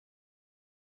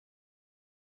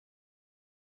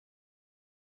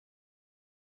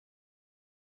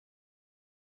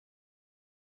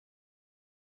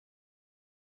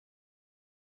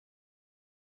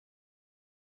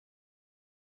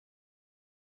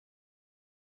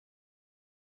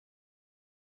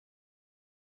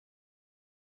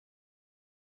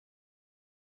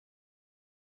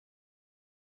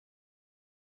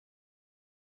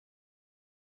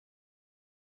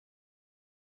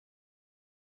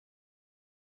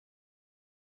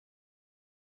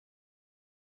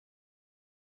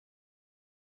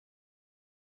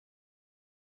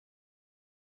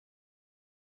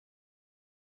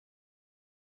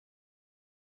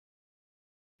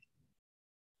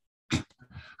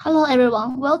Hello,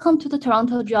 everyone. Welcome to the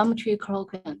Toronto Geometry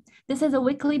Colloquium. This is a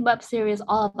weekly web series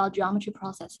all about geometry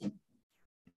processing.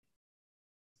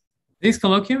 This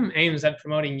colloquium aims at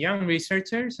promoting young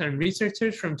researchers and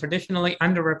researchers from traditionally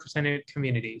underrepresented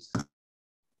communities.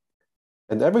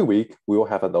 And every week, we will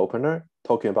have an opener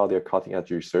talking about their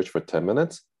cutting-edge research for 10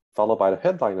 minutes, followed by the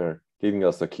headliner giving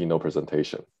us the keynote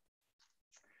presentation.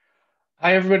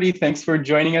 Hi, everybody. Thanks for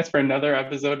joining us for another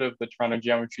episode of the Toronto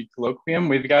Geometry Colloquium.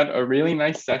 We've got a really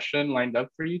nice session lined up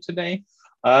for you today.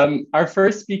 Our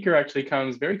first speaker actually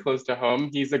comes very close to home.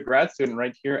 He's a grad student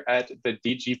right here at the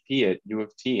DGP at U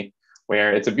of T,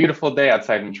 where it's a beautiful day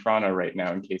outside in Toronto right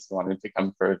now, in case you wanted to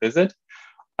come for a visit.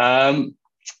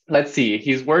 Let's see,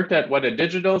 he's worked at What a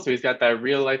Digital, so he's got that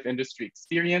real life industry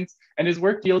experience, and his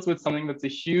work deals with something that's a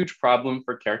huge problem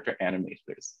for character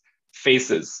animators: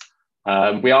 faces.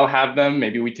 We all have them,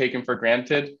 maybe we take them for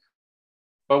granted,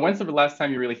 but when's the last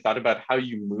time you really thought about how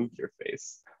you move your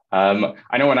face?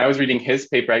 I know when I was reading his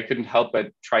paper, I couldn't help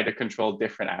but try to control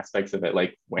different aspects of it,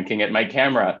 like winking at my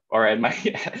camera or at my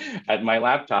at my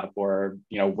laptop, or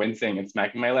wincing and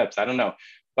smacking my lips. I don't know.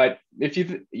 But if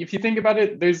you think about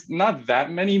it, there's not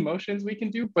that many motions we can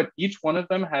do, but each one of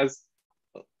them has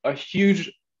a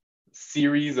huge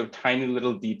series of tiny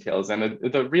little details, and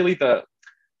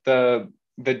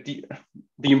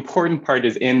the important part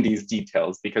is in these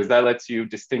details, because that lets you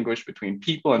distinguish between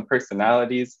people and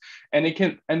personalities. And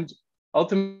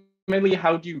ultimately,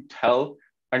 how do you tell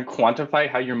and quantify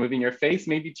how you're moving your face?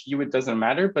 Maybe to you it doesn't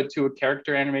matter, but to a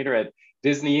character animator at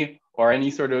Disney or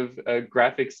any sort of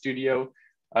graphic studio,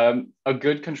 a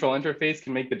good control interface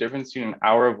can make the difference between an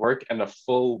hour of work and a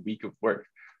full week of work.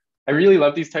 I really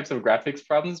love these types of graphics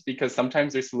problems because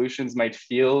sometimes their solutions might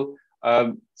feel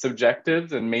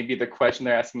subjective, and maybe the question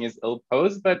they're asking is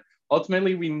ill-posed, but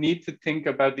ultimately we need to think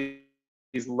about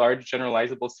these large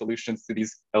generalizable solutions to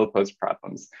these ill-posed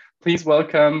problems. Please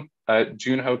welcome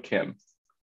Joonho Kim.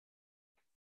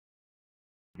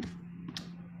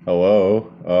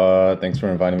 Hello, thanks for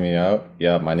inviting me out.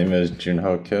 Yeah, my name is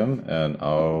Joonho Kim, and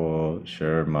I'll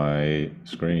share my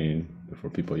screen before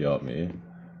people yell at me.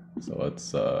 So let's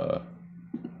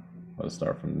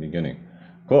start from the beginning.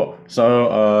 Cool.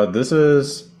 So this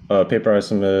is a paper I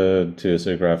submitted to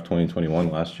SIGGRAPH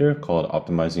 2021 last year called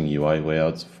Optimizing UI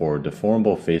Layouts for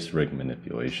Deformable Face Rig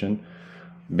Manipulation.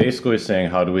 Basically saying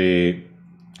can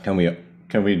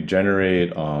we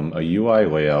generate a UI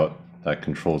layout that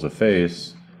controls a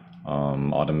face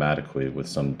automatically with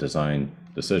some design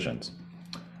decisions.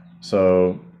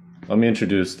 So let me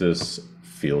introduce this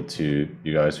field to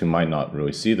you guys who might not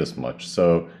really see this much.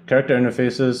 So character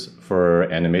interfaces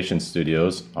for animation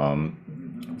studios,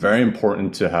 very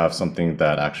important to have something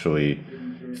that actually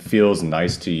feels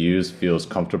nice to use, feels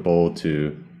comfortable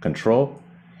to control.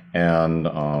 And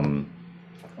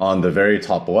on the very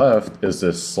top left is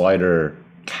this slider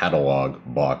catalog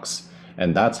box.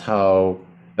 And that's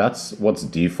what's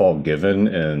default given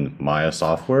in Maya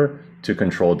software to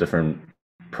control different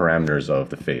parameters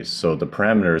of the face. So the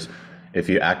parameters, if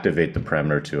you activate the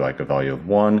parameter to like a value of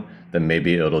 1, then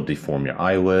maybe it'll deform your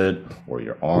eyelid or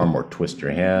your arm or twist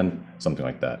your hand, something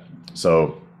like that.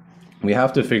 So we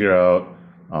have to figure out,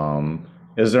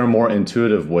 is there a more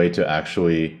intuitive way to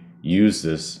actually use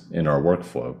this in our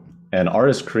workflow? And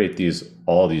artists create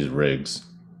all these rigs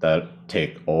that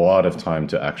take a lot of time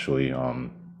to actually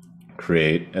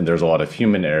create, and there's a lot of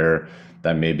human error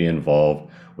that may be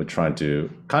involved with trying to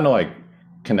kind of like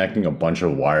connecting a bunch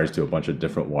of wires to a bunch of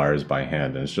different wires by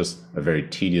hand, and it's just a very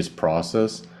tedious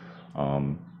process.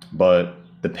 But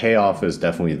the payoff is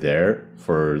definitely there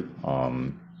for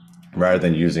rather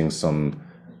than using some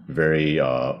very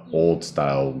old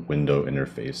style window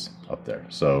interface up there.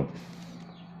 So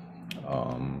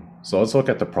let's look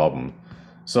at the problem.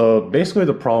 So basically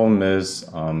the problem is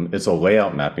it's a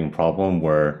layout mapping problem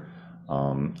where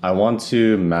I want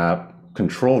to map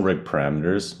control rig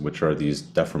parameters, which are these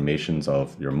deformations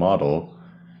of your model,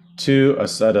 to a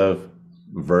set of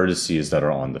vertices that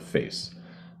are on the face.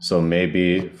 So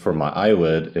maybe for my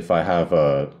eyelid, if I have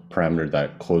a parameter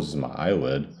that closes my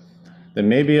eyelid, then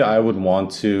maybe I would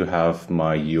want to have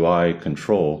my UI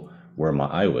control where my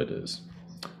eyelid is.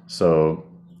 So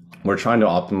we're trying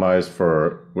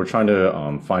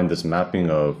to find this mapping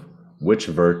of which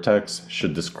vertex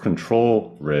should this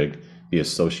control rig be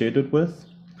associated with.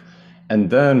 And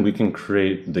then we can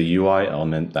create the UI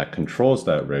element that controls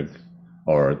that rig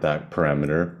or that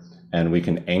parameter, and we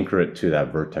can anchor it to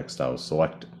that vertex that was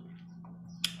selected.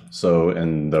 So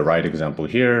in the right example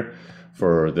here,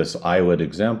 for this eyelid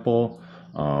example,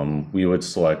 we would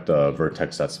select a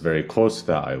vertex that's very close to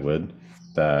the eyelid,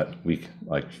 that we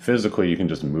like physically you can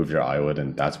just move your eyelid,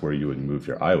 and that's where you would move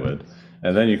your eyelid,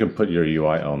 and then you can put your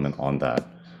UI element on that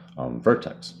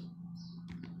vertex.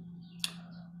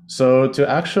 So to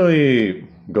actually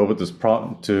go with this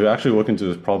to actually look into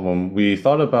this problem, we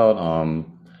thought about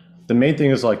the main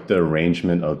thing is like the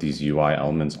arrangement of these UI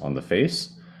elements on the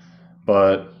face.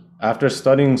 But after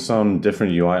studying some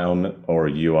different UI element or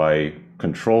UI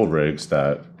control rigs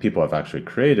that people have actually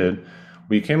created,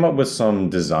 we came up with some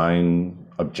design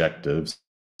objectives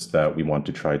that we want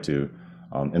to try to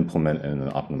implement in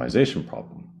an optimization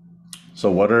problem. So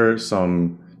what are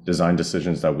some design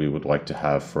decisions that we would like to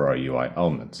have for our UI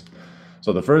elements?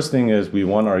 So the first thing is we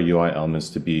want our UI elements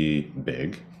to be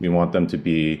big. We want them to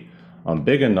be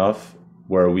big enough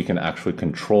where we can actually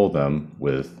control them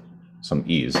with some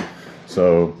ease.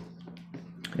 So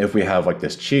if we have like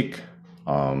this cheek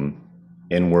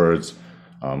inwards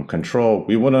control,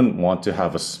 we wouldn't want to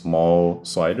have a small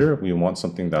slider. We want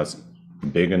something that's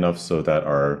big enough so that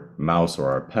our mouse or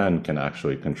our pen can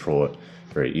actually control it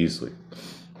very easily.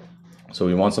 So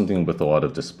we want something with a lot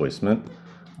of displacement.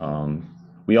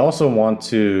 We also want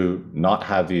to not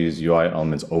have these UI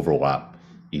elements overlap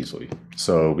easily.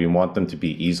 So we want them to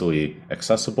be easily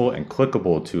accessible and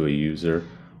clickable to a user,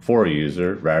 for a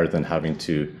user, rather than having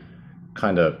to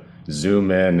kind of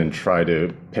zoom in and try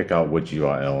to pick out which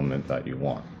UI element that you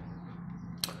want.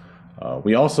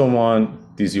 We also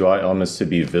want these UI elements to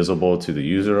be visible to the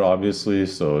user, obviously,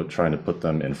 so trying to put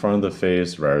them in front of the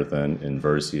face rather than in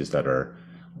vertices that are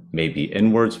maybe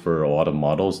inwards. For a lot of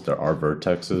models, there are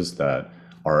vertexes that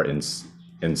are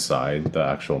inside the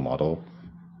actual model.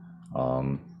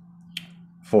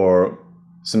 For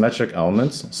symmetric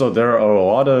elements, so there are a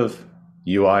lot of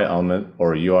UI element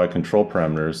or UI control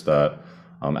parameters that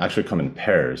actually come in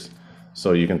pairs.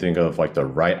 So you can think of like the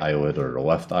right eyelid or the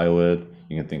left eyelid.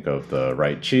 You can think of the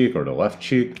right cheek or the left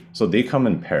cheek. So they come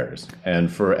in pairs.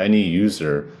 And for any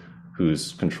user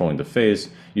who's controlling the face,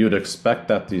 you would expect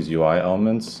that these UI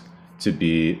elements to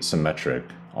be symmetric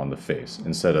on the face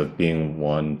instead of being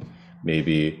one,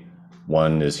 maybe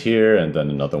one is here and then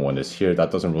another one is here.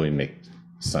 That doesn't really make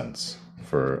sense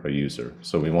for a user.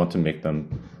 So we want to make them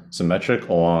symmetric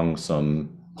along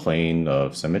some plane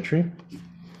of symmetry.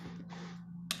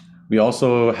 We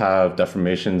also have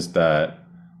deformations that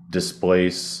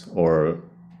displace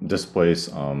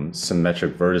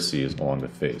symmetric vertices along the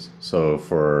face. So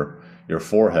for your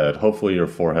forehead, hopefully your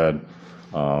forehead,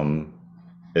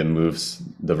 it moves,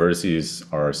 the vertices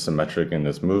are symmetric in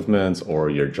its movements, or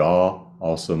your jaw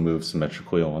also moves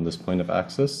symmetrically along this plane of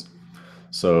axis.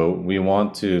 So we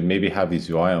want to maybe have these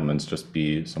UI elements just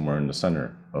be somewhere in the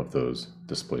center of those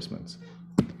displacements.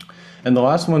 And the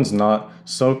last one's not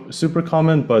so super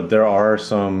common, but there are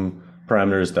some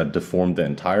parameters that deform the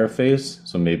entire face.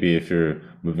 So maybe if you're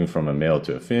moving from a male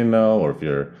to a female, or if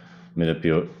you're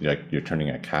you're turning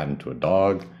a cat into a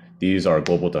dog, these are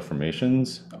global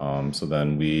deformations. So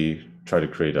then we try to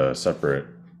create a separate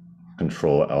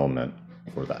control element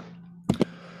for that.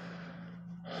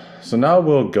 So now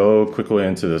we'll go quickly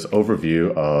into this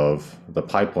overview of the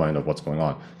pipeline of what's going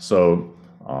on. So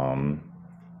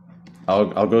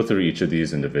I'll go through each of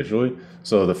these individually.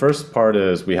 So the first part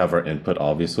is we have our input,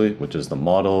 obviously, which is the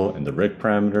model and the rig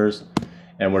parameters.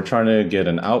 And we're trying to get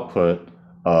an output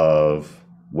of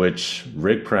which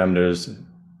rig parameters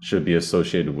should be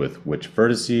associated with which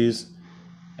vertices.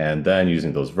 And then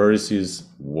using those vertices,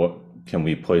 what can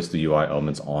we place the UI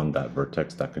elements on that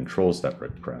vertex that controls that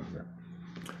rig parameter?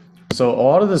 So a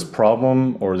lot of this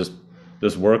problem or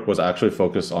this work was actually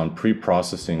focused on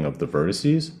pre-processing of the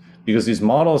vertices, because these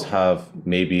models have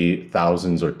maybe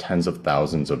thousands or tens of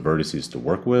thousands of vertices to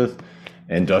work with.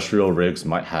 Industrial rigs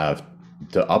might have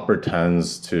the upper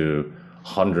tens to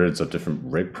hundreds of different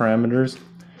rig parameters.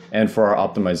 And for our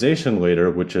optimization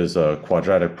later, which is a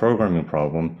quadratic programming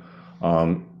problem,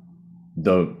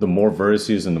 the more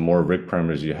vertices and the more rig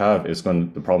parameters you have,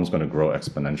 the problem's going to grow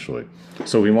exponentially.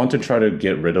 So we want to try to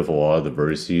get rid of a lot of the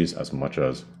vertices as much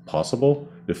as possible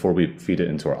before we feed it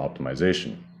into our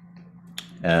optimization.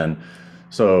 And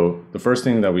so the first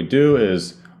thing that we do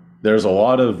is there's a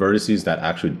lot of vertices that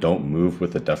actually don't move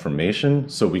with the deformation,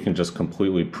 so we can just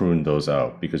completely prune those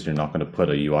out, because you're not going to put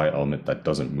a UI element that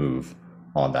doesn't move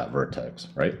on that vertex,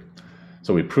 right?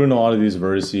 So we prune a lot of these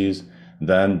vertices.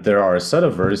 Then there are a set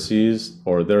of vertices,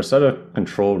 or there are a set of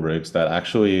control rigs that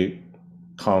actually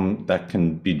that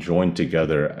can be joined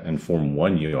together and form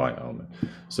one UI element.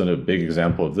 So a big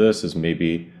example of this is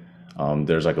maybe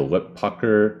there's like a lip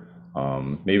pucker.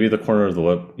 Maybe the corner of the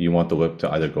lip, you want the lip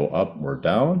to either go up or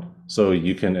down. So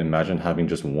you can imagine having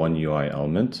just one UI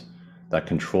element that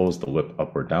controls the lip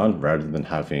up or down rather than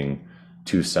having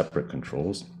two separate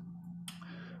controls.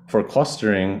 for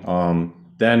clustering,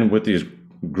 then with these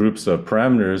groups of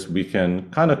parameters, we can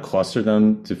kind of cluster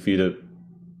them to feed it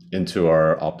into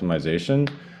our optimization.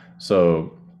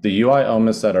 So the UI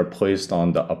elements that are placed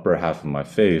on the upper half of my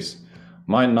face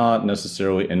might not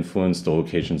necessarily influence the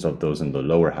locations of those in the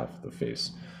lower half of the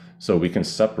face. So we can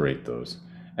separate those.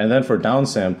 And then for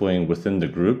downsampling within the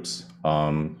groups,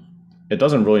 it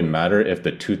doesn't really matter if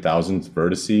the 2000th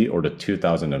vertice or the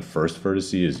 2001st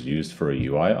vertice is used for a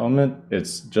UI element. It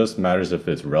just matters if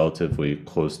it's relatively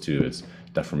close to its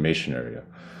deformation area.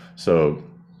 So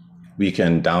we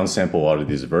can downsample a lot of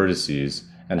these vertices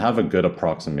and have a good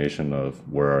approximation of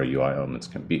where our UI elements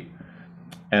can be.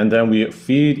 And then we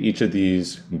feed each of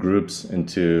these groups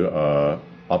into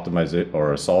optimize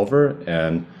or a solver,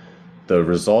 and the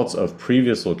results of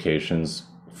previous locations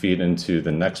feed into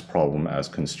the next problem as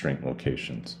constraint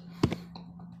locations.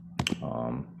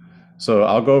 So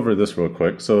I'll go over this real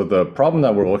quick. So the problem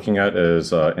that we're looking at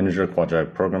is an integer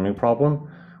quadratic programming problem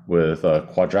with a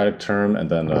quadratic term and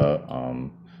then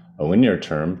a linear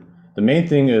term. The main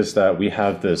thing is that we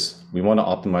have this, we want to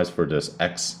optimize for this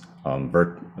x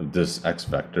this x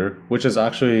vector, which is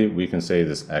actually, we can say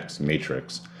this x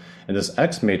matrix. And this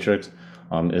x matrix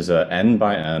is a n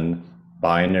by n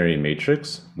binary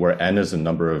matrix where n is the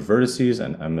number of vertices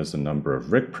and m is the number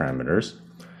of rig parameters.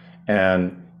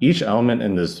 And each element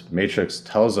in this matrix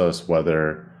tells us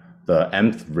whether the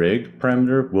nth rig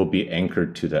parameter will be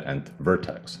anchored to the nth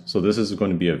vertex. So this is going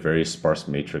to be a very sparse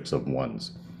matrix of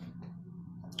ones.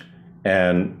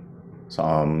 And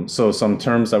so some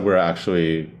terms that we're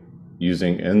actually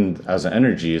using as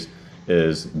energies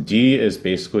is D is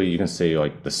basically, you can say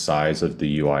like the size of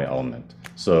the UI element.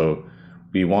 So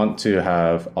we want to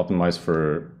have optimized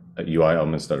for UI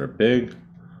elements that are big.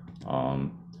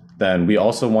 Then we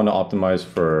also want to optimize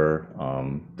for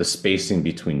the spacing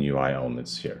between UI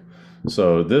elements here.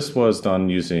 So this was done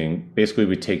using, basically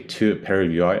we take a pair of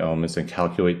UI elements and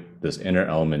calculate this inner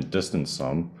element distance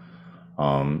sum.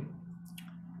 And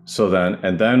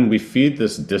then we feed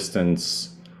this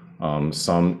distance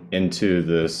sum into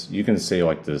this, you can say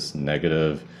like this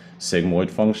negative sigmoid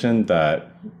function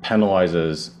that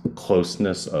penalizes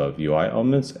closeness of UI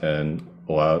elements and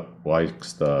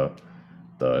likes the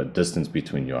distance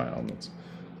between UI elements.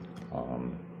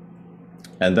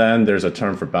 And then there's a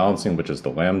term for balancing, which is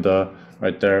the lambda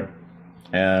right there.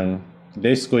 And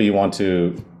basically you want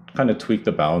to kind of tweak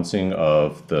the balancing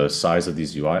of the size of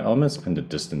these UI elements and the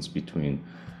distance between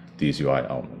these UI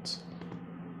elements.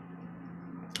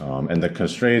 And the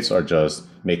constraints are just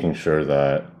making sure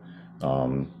that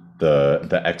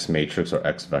the X matrix or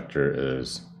X vector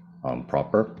is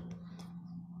proper.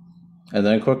 And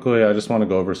then quickly, I just want to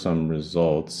go over some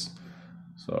results.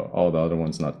 So all the other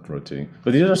ones not rotating,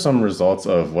 but these are some results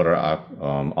of what our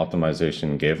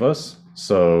optimization gave us.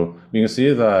 So you can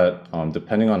see that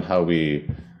depending on how we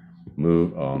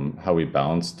move, how we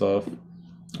balance stuff,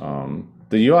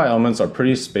 the UI elements are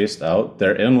pretty spaced out.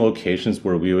 They're in locations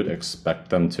where we would expect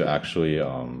them to actually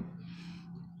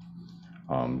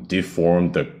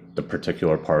deform the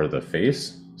particular part of the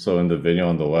face. So in the video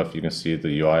on the left, you can see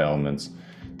the UI elements.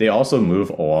 They also move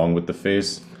along with the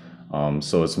face.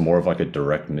 So it's more of like a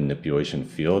direct manipulation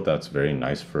field that's very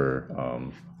nice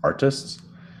for artists.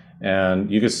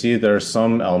 And you can see there are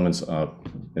some elements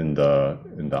in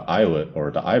the eyelid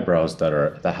or the eyebrows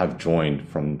that have joined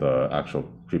from the actual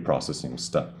pre-processing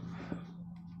step.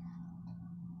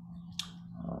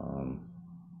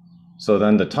 So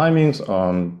then the timings,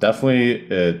 definitely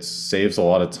it saves a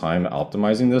lot of time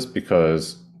optimizing this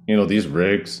because these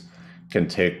rigs can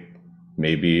take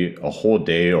maybe a whole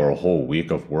day or a whole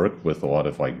week of work with a lot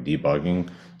of like debugging.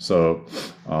 So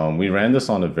we ran this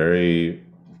on a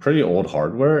pretty old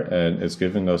hardware, and it's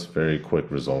giving us very quick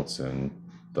results in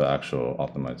the actual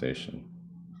optimization.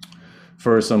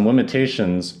 For some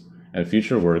limitations and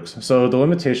future works, so the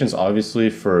limitations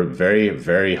obviously for very,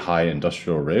 very high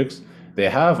industrial rigs, they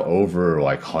have over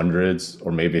like hundreds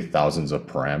or maybe thousands of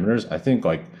parameters. I think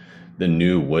like the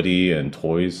new Woody and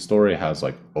Toys story has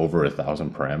like over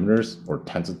 1,000 parameters or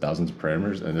tens of thousands of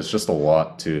parameters, and it's just a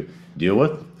lot to deal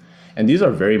with. And these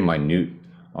are very minute,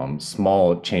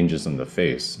 small changes in the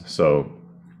face. So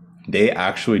they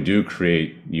actually do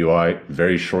create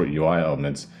very short UI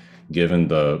elements given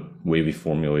the way we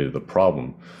formulated the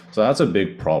problem. So that's a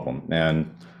big problem.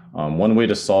 And one way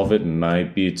to solve it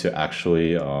might be to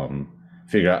actually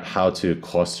figure out how to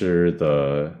cluster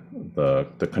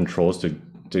the controls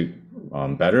to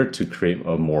better to create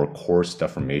a more coarse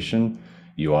deformation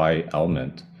UI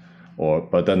element.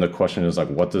 But then the question is like,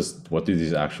 what do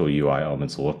these actual UI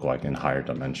elements look like in higher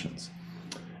dimensions?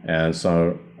 And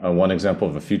so one example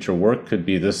of a future work could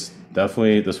be this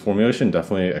formulation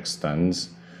definitely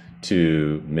extends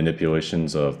to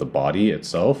manipulations of the body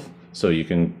itself. So you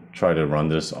can try to run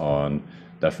this on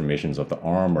deformations of the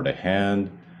arm or the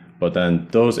hand, but then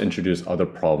those introduce other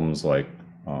problems like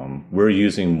we're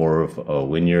using more of a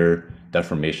linear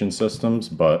deformation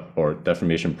systems, or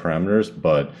deformation parameters,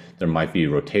 but there might be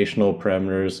rotational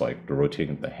parameters like the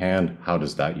rotating of the hand. How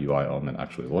does that UI element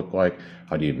actually look like?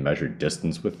 How do you measure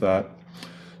distance with that?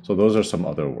 So those are some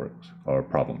other works or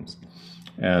problems.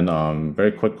 And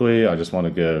very quickly, I just want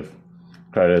to give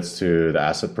credits to the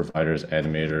asset providers,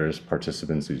 animators,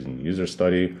 participants using the user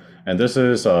study. And this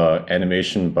is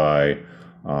animation by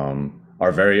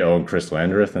our very own Chris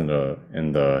Landreth in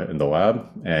the lab,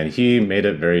 and he made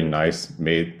it very nice.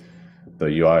 Made the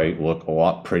UI look a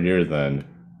lot prettier than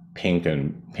pink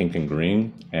and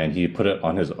green, and he put it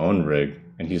on his own rig,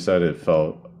 and he said it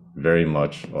felt very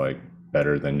much like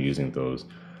better than using those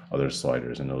other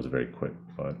sliders, and it was very quick.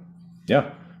 But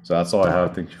yeah, so that's all I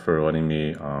have. Thank you for letting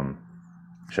me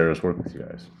share this work with you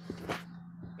guys.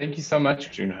 Thank you so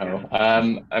much, Joonho.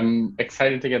 I'm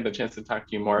excited to get the chance to talk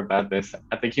to you more about this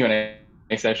at the Q&A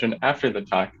session after the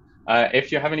talk.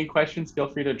 If you have any questions, feel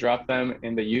free to drop them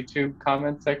in the YouTube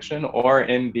comment section or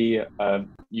in the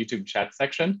YouTube chat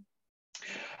section.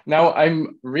 Now,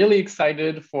 I'm really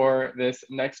excited for this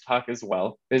next talk as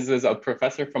well. This is a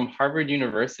professor from Harvard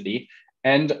University,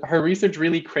 and her research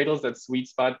really cradles that sweet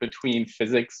spot between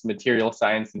physics, material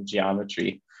science, and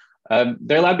geometry.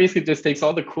 Their lab basically just takes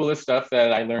all the coolest stuff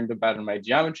that I learned about in my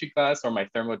geometry class or my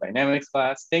thermodynamics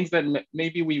class, things that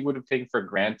maybe we would have taken for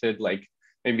granted, like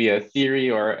maybe a theory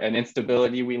or an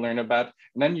instability we learn about.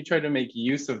 And then you try to make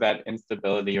use of that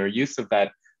instability or use of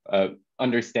that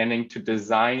understanding to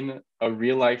design a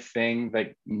real life thing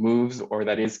that moves or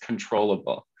that is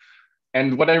controllable.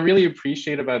 And what I really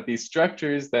appreciate about these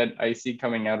structures that I see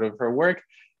coming out of her work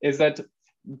is that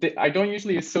I don't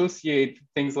usually associate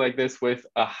things like this with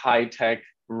a high-tech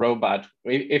robot.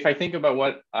 If I think about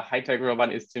what a high-tech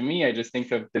robot is to me, I just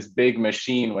think of this big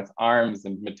machine with arms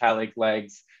and metallic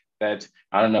legs that,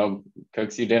 I don't know,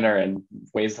 cooks you dinner and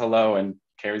waves hello and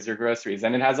carries your groceries.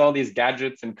 And it has all these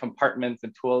gadgets and compartments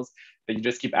and tools that you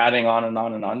just keep adding on and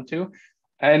on and on to.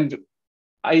 And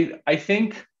I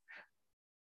think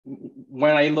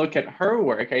when I look at her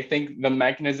work, I think the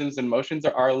mechanisms and motions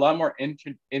are a lot more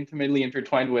intimately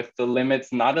intertwined with the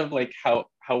limits, not of like how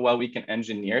well we can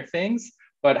engineer things,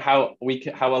 but how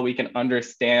well we can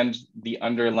understand the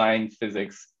underlying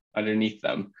physics underneath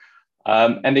them.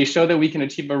 And they show that we can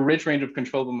achieve a rich range of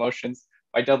controllable motions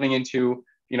by delving into,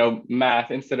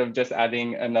 math instead of just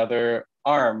adding another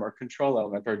arm or control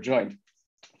element or joint.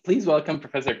 Please welcome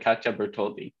Professor Katia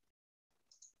Bertoldi.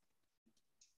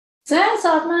 Thanks,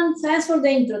 Atman. Thanks for the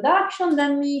introduction.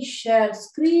 Let me share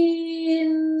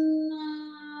screen.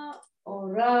 All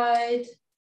right.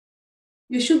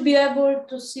 You should be able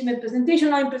to see my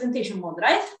presentation. I'm in presentation mode,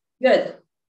 right? Good.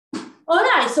 All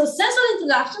right. So thanks for the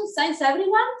introduction. Thanks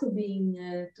everyone to be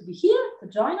here, to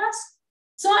join us.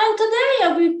 So, and today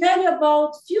I will tell you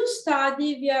about few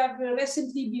studies we have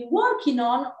recently been working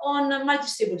on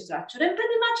multi-stable structure. And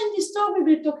pretty much in this talk, we'll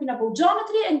be talking about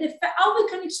geometry and how we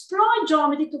can exploit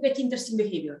geometry to get interesting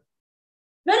behavior.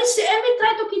 And we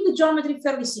try to keep the geometry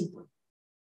fairly simple.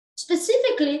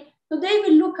 Specifically, today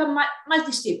we'll look at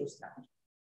multi-stable structure.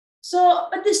 So,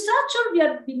 but the structure we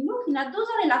have been looking at, those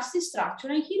are elastic structure.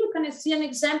 And here you can see an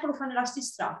example of an elastic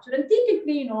structure. And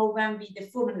typically, when we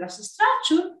deform an elastic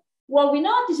structure, what we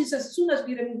notice is as soon as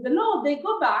we remove the load, they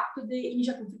go back to the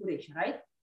initial configuration, right?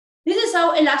 This is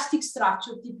how elastic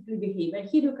structure typically behave. And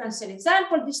here you can see an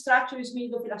example. This structure is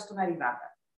made of elastomeric rubber.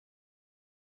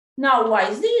 Now, why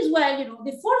is this? Well,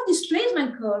 the force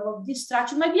displacement curve of this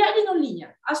structure might be highly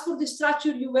nonlinear. As for the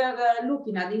structure you were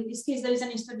looking at, in this case, there is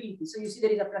an instability. So you see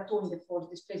there is a plateau in the force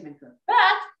displacement curve. But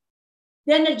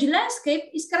the energy landscape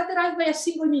is characterized by a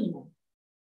single minimum.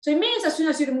 So it means as soon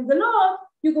as you remove the load,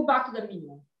 you go back to the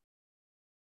minimum.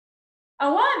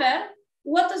 However,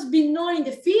 what has been known in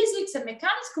the physics and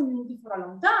mechanics community for a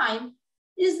long time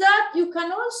is that you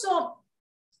can also,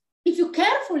 if you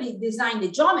carefully design the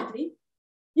geometry,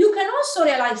 you can also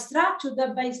realize structure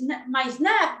that might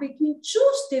snap between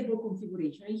two stable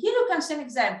configurations. And here you can see an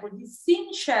example, this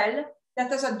thin shell that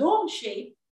has a dome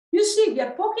shape. You see, we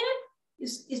are poking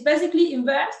it, it's basically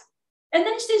inverse, and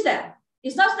then it stays there.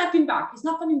 It's not snapping back, it's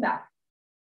not coming back.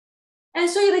 And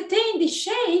so you retain the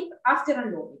shape after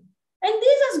unloading. And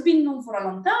this has been known for a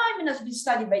long time and has been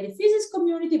studied by the physics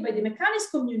community, by the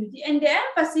mechanics community, and the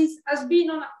emphasis has been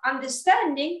on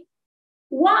understanding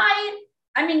why,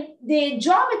 the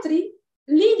geometry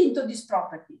leading to this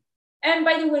property. And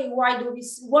by the way, why do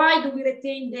we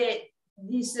retain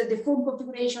the form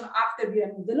configuration after we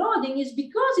remove the loading? Is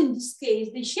because in this case,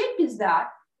 the shape is that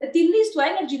it leads to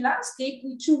energy landscape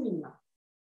with two minima.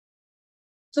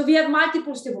 So we have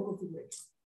multiple stable configurations.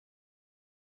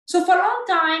 So for a long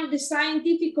time, the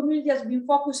scientific community has been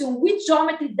focusing on which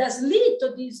geometry does lead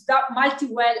to this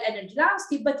multi-well energy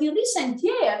landscape, but in recent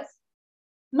years,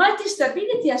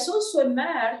 multi-stability has also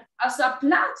emerged as a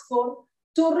platform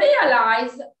to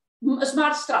realize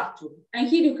smart structure. And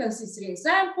here you can see three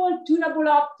examples: tunable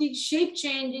optics, shape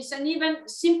changes, and even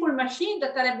simple machines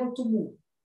that are able to move.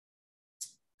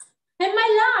 And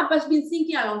my lab has been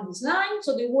thinking along this line.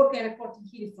 So the work I'm reporting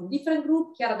here is from different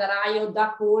groups: Chiara D'Araio,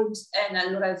 Doug Holmes,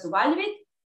 and Lorenzo Vaglivet.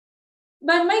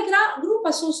 But my group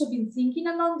has also been thinking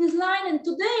along this line. And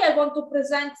today I want to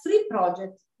present 3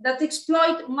 projects that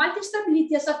exploit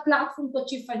multi-stability as a platform to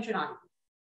achieve functionality.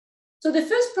 So the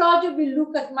first project will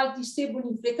look at multi-stable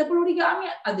inflatable origami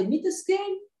at the meter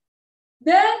scale.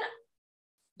 Then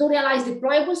to realize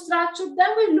deployable structure,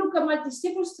 then we look at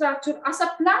multi-stable structure as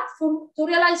a platform to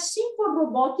realize simple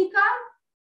robotic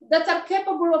arms that are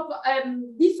capable of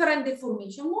different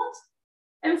deformation modes.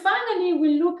 And finally,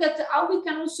 we look at how we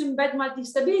can also embed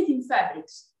multi-stability in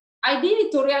fabrics, ideally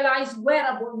to realize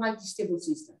wearable multi-stable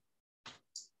systems.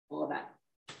 All right.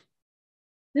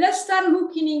 Let's start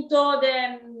looking into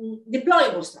the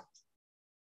deployable structure.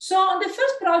 So on the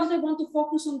first project, I want to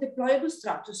focus on deployable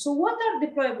structures. So what are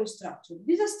deployable structures?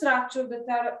 These are structures that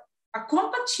are a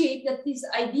compact shape that is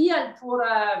ideal for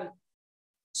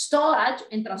storage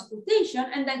and transportation,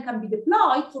 and then can be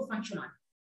deployed for functionality.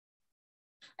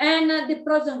 And the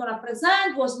project I'm going to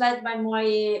present was led by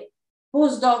my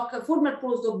postdoc, former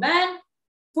postdoc Ben,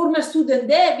 former student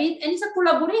David, and it's a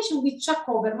collaboration with Chuck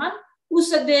Oberman,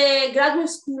 who's at the Graduate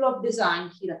School of Design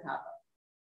here at Harvard.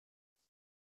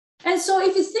 And so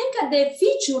if you think of the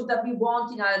feature that we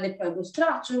want in our deployable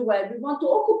structure, well, we want to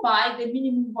occupy the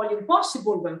minimum volume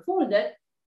possible when folded.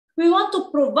 We want to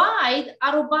provide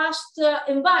a robust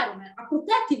environment, a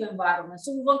protective environment.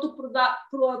 So we want to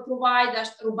provide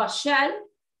a robust shell.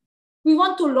 We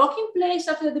want to lock in place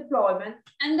after the deployment,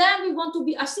 and then we want to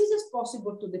be as easy as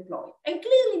possible to deploy. And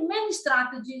clearly many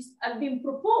strategies have been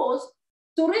proposed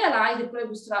to realize the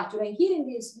deployable structure. And here in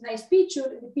this nice picture,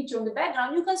 the picture on the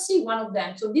background, you can see one of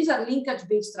them. So these are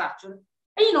linkage-based structures.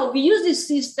 And you know, we use this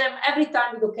system every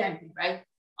time we go camping, right?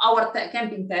 Our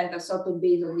camping tent are sort of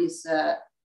based on this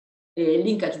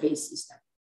linkage-based system.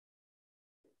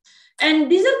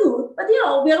 And these are good, but you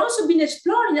know, we are also been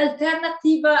exploring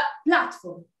alternative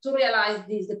platforms to realize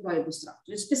these deployable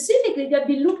structures. Specifically, we have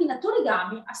been looking at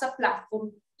origami as a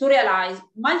platform to realize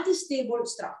multi-stable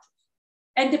structures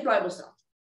and deployable structures.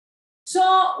 So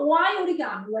why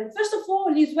origami? Well, first of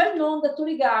all, it's well known that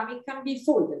origami can be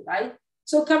folded, right?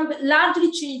 So can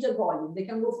largely change the volume. They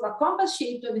can go from a compact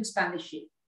shape to an expanded shape.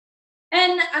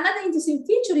 And another interesting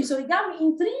feature is origami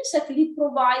intrinsically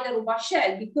provide a robust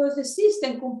shell because the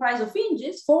system comprises of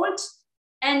hinges, folds,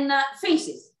 and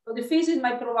faces. So the faces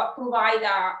might provide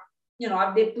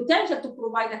have the potential to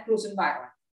provide a closed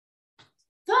environment.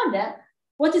 Further,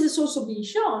 what is also being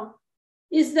shown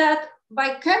is that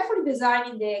by carefully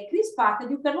designing the crease pattern,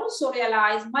 you can also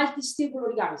realize multi-stable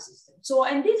origami system. So,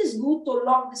 and this is good to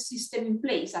lock the system in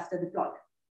place after deployment.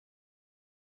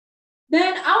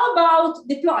 Then how about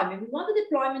deployment? We want the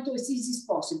deployment to as easy as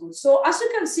possible. So as you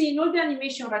can see in all the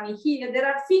animation running here, there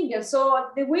are fingers. So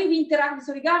the way we interact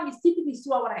with origami is typically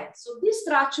through our hands. So these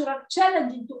structures are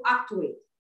challenging to actuate.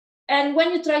 And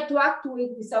when you try to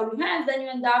actuate with our hands, then you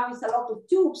end up with a lot of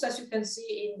tubes, as you can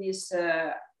see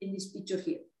in this picture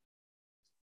here.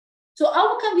 So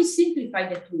how can we simplify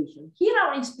the actuation? Here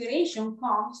our inspiration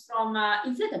comes from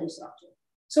inflatable structure.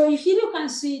 So here you can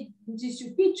see in this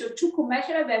picture, 2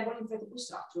 commercially available inflatable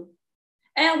structure.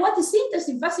 And what is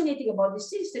interesting, fascinating about this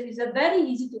system is that very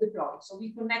easy to deploy. So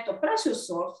we connect a pressure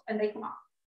source and they come out.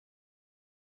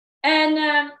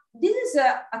 And this is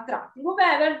attractive.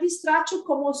 However, this structure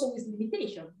comes also with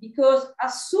limitation because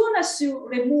as soon as you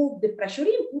remove the pressure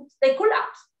input, they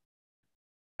collapse.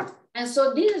 And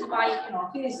so this is why,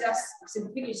 here is just a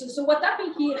simplification. So what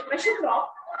happened here, pressure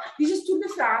drop, this is Tour de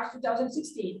France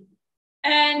 2016.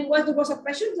 And when there was a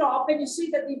pressure drop, and you see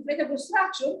that the inflatable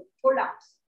structure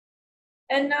collapsed.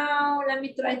 And now let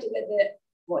me try to get the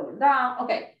volume down.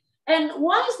 Okay. And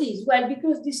why is this? Well,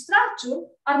 because the structures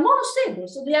are monostable.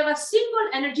 So they have a single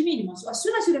energy minimum. So as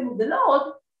soon as you remove the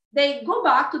load, they go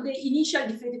back to the initial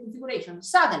deflated configuration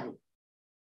suddenly.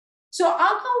 So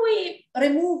how can we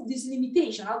remove this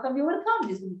limitation? How can we overcome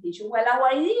this limitation? Well,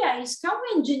 our idea is, can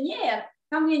we engineer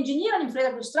can we engineer an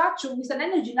inflatable structure with an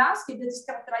energy landscape that is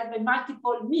characterized by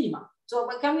multiple minima? So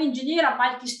can we engineer a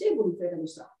multi-stable inflatable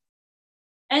structure?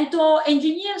 And to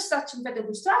engineer such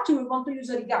inflatable structure, we want to use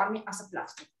origami as a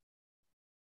platform.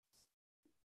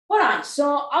 All right,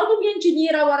 so how do we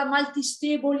engineer our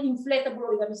multi-stable inflatable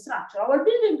origami structure? Our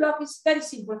building block is very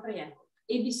simple, triangle.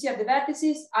 ABC are the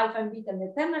vertices, alpha and beta and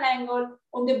the terminal angle.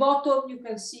 On the bottom, you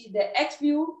can see the X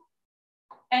view,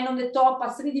 and on the top, a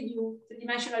 3D view,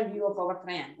 three-dimensional view of our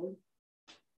triangle.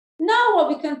 Now, what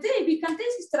we can take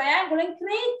this triangle and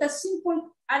create a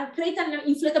simple, and create an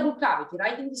inflatable cavity,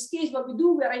 right? In this case, what we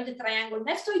do, we arrange the triangle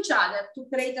next to each other to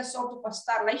create a sort of a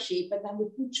star-like shape, and then we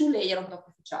put two layers on top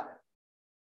of each other.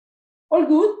 All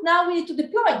good. Now we need to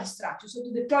deploy the structure. So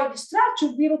to deploy the structure,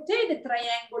 we rotate the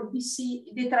triangle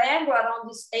BC, the triangle around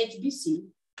this edge BC.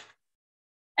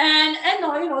 And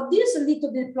now, this leads to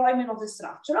the deployment of the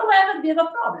structure. However, we have a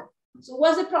problem. So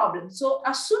what's the problem? So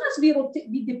as soon as we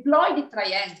deploy the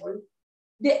triangle,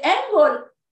 the angle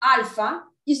alpha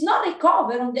is not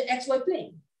recovered on the XY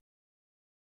plane.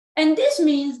 And this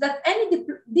means that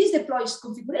these deployed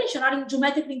configurations are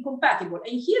geometrically incompatible.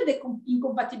 And here the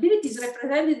incompatibility is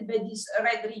represented by this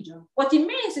red region. What it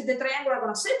means is the triangles are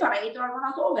going to separate or are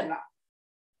going to overlap.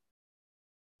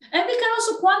 And we can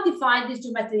also quantify this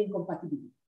geometric incompatibility.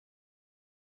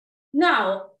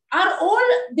 Now, are all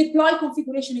deployed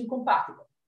configurations incompatible?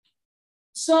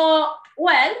 So,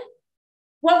 well,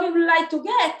 what we would like to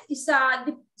get is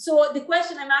so the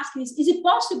question I'm asking is it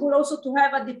possible also to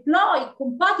have a deployed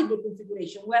compatible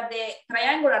configuration where the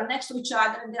triangles are next to each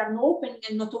other and they are not open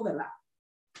and not overlap?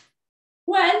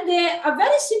 Well, a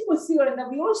very simple theorem that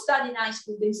we all studied in high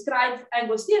school, the inscribed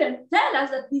angles theorem, tells us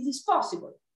that this is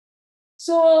possible.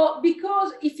 So,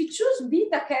 because if you choose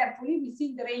beta carefully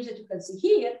within the range that you can see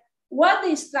here, what the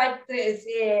inscribed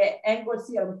angle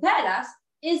theorem tells us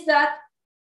is that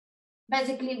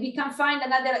basically we can find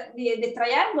the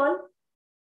triangle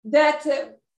that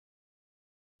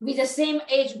with the same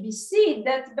HBC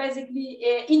that basically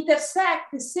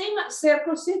intersect the same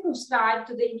circle circumscribed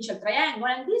to the initial triangle.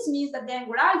 And this means that the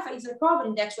angle alpha is recovered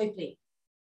in the XY plane.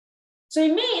 So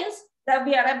it means that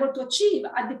we are able to achieve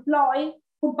a deploy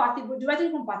compatible,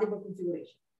 geometrically compatible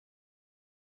configuration.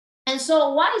 And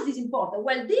so why is this important?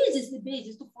 Well, this is the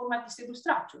basis to form a stable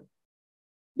structure.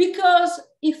 Because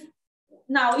if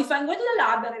I'm going to the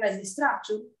lab and realize the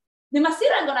structure, the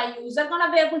material I'm going to use are going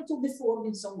to be able to deform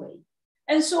in some way.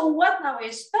 And so what now I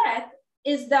expect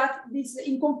is that this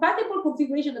incompatible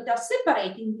configuration that are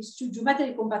separating these two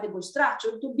geometrically compatible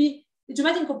structures to be, the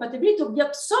geometric compatibility to be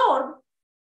absorbed,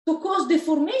 to cause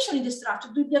deformation in the structure,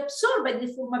 to be absorbed by the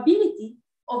deformability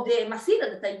of the material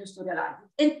that I use to realize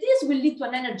it. And this will lead to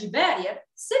an energy barrier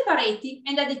separating,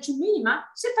 and at the two minima,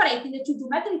 separating the two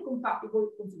geometrically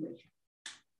compatible configurations.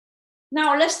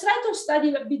 Now, let's try to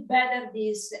study a bit better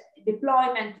this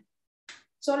deployment.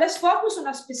 So let's focus on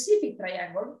a specific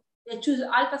triangle. I choose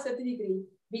alpha 30 degrees,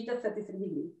 beta 33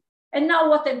 degrees. And now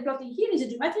what I'm plotting here is a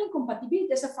geometric incompatibility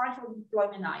as a function of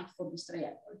deployment height for this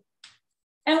triangle.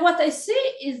 And what I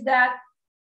see is that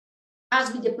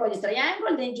as we deploy the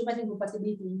triangle, the geometric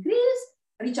incompatibility increases,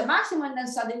 reach a maximum, and then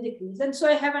suddenly decrease. And so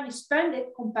I have an expanded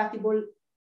compatible,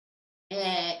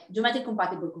 geometric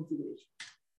compatible configuration.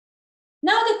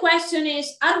 Now the question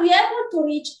is, are we able to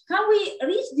reach, can we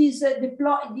reach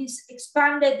this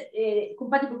expanded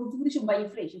compatible configuration by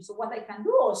inflation? So what I can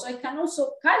do also, I can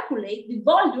also calculate the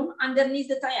volume underneath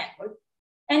the triangle.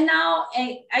 And now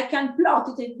I can plot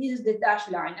it, and this is the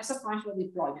dashed line as a function of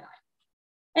deployment height.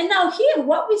 And now here,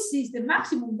 what we see is the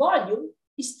maximum volume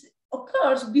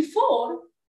occurs before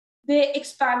the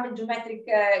expanded geometric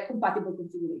compatible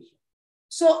configuration.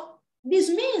 So this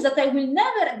means that I will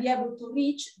never be able to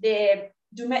reach the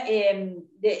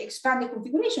expanded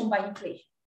configuration by inflation.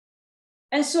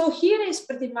 And so here is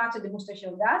pretty much a demonstration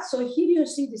of that. So here you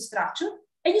see the structure,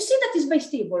 and you see that it's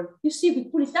bistable. You see we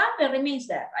pull it up and remains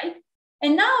there, right?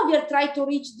 And now we are trying to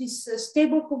reach this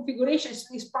stable configuration,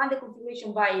 expanded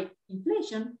configuration by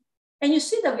inflation. And you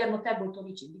see that we are not able to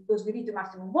reach it because we reach the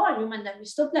maximum volume and then we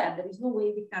stop there. There is no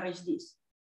way we can reach this.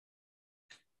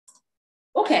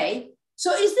 Okay,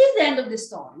 so is this the end of the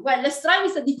story? Well, let's try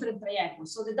with a different triangle.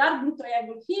 So the dark blue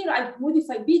triangle here, I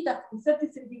modify beta from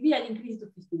 33 degrees and increase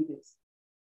to 50 degrees.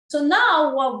 So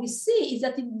now what we see is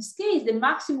that in this case, the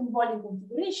maximum volume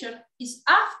configuration is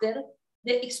after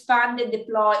the expanded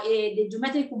the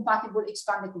geometrically compatible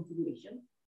expanded configuration.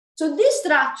 So this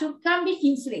structure can be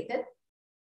inflated,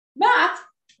 but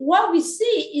what we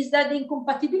see is that the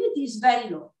incompatibility is very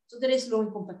low. So there is low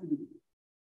incompatibility.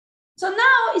 So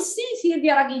now it seems here we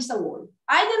are against a wall.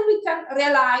 Either we can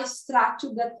realize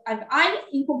structures that have high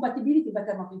incompatibility but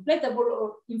are not inflatable,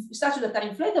 or structures that are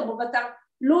inflatable but are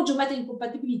low geometric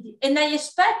compatibility. And I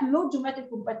expect low geometric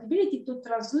compatibility to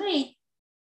translate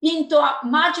into a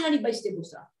marginally bistable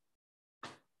structure.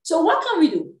 So what can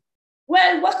we do?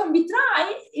 Well, what we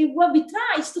try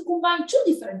is to combine two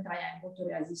different triangles to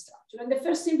realize this structure. And the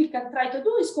first thing we can try to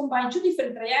do is combine two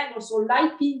different triangles, so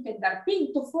light pink and dark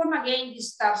pink, to form again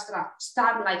this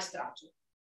star-like structure.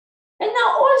 And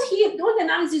now all the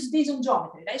analysis is based on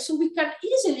geometry, right? So we can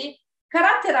easily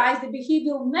characterize the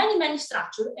behavior of many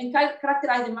structures and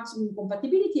characterize the maximum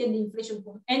compatibility and the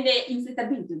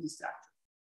inflatability of the structure.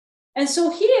 And so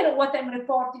here, what I'm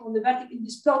reporting on the vertical, in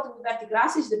this plot on the vertical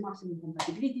axis is the maximum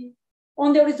compatibility.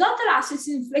 On the horizontal axis,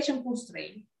 inflation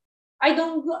constraint. I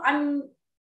don't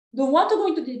want to go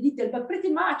into the detail, but pretty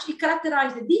much it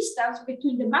characterizes the distance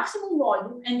between the maximum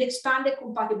volume and the expanded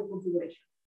compatible configuration.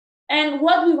 And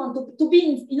what we want to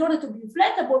be, in order to be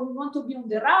inflatable, we want to be on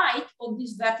the right of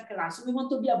this vertical axis. We want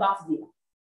to be above 0.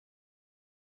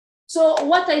 So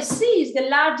what I see is the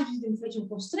larger is the inflation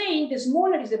constraint, the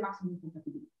smaller is the maximum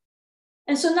compatibility.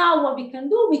 And so now what we can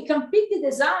do, we can pick the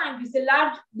design with the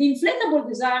inflatable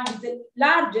design with the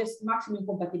largest maximum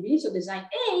compatibility, so design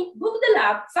A, go to the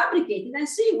lab, fabricate it, and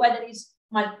see whether it's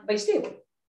bistable.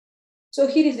 So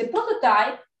here is the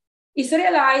prototype. It's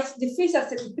realized the faces are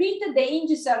printed, the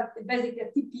hinges are basically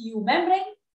a TPU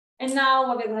membrane. And now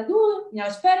what we're going to do in our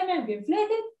experiment, we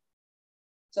inflate it.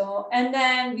 So, and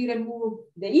then we remove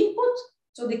the input.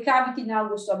 So the cavity now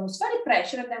goes to atmospheric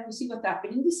pressure, and then we see what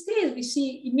happens. In this case, we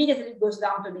see immediately it goes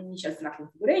down to the initial flat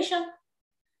configuration.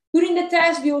 During the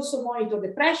test, we also monitor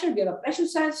the pressure. We have a pressure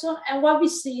sensor, and what we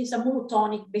see is a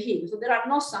monotonic behavior. So there are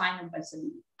no signs of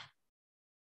instability.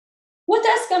 What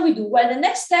else can we do? Well, the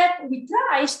next step we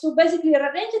try is to basically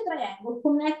arrange a triangle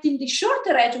connecting the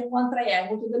shorter edge of one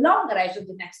triangle to the longer edge of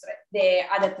the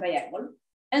other triangle.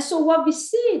 And so what we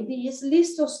see this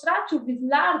list of structure with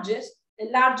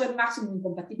larger maximum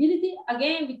compatibility.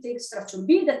 Again, we take structure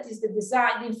B, that is the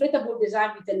design, the inflatable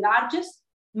design with the largest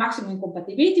maximum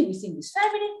compatibility within this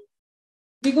family.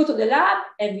 We go to the lab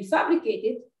and we fabricate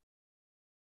it.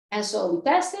 And so we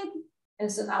test it.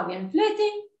 And so now we're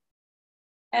inflating.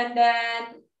 And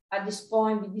then at this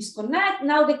point, we disconnect.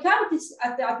 Now the cavity is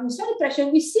at the atmospheric pressure.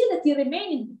 We see that it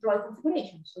remains in deployed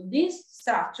configuration. So this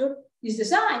structure, this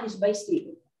design is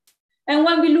bistable. And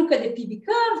when we look at the PV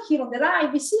curve here on the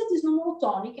right, we see that it's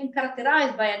non-monotonic and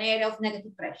characterized by an area of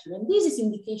negative pressure. And this is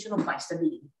indication of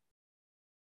bistability.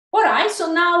 All right,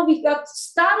 so now we've got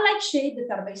star-like shapes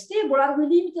that are bistable. Are we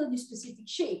limited to this specific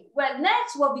shape? Well,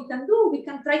 next, what we can do, we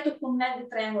can try to connect the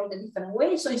triangle in a different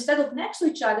way. So instead of next to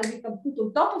each other, we can put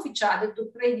on top of each other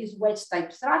to create this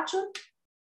wedge-type structure.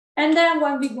 And then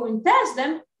when we go and test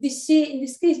them, we see, in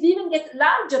this case, we even get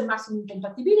larger maximum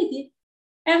compatibility.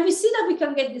 And we see that we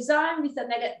can get design with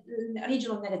a region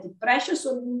of negative pressure,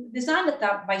 so design that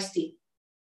are bistable.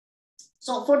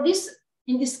 So for this,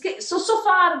 in this case, so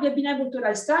far we have been able to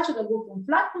realize structure that go from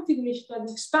flat configuration to an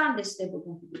expanded stable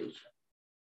configuration.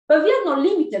 But we are not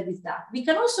limited with that. We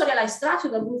can also realize structure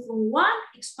that go from one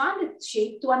expanded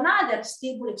shape to another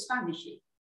stable expanded shape.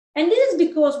 And this is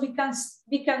because we can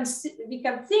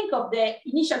think of the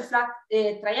initial flat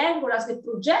triangle as the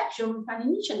projection of an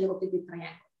initially rotated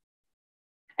triangle.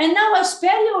 And now I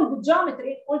spare you all the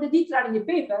geometry, all the details are in the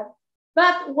paper,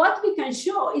 but what we can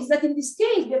show is that in this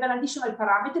case, we have an additional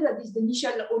parameter that is the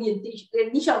initial orientation, the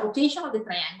initial rotation of the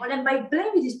triangle. And by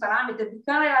playing with this parameter, we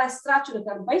can realize structures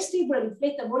that are bistable and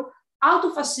inflatable out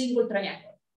of a single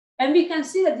triangle. And we can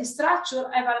see that the structure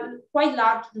have a quite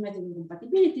large geometric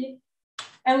compatibility.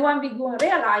 And when we go and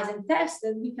realize and test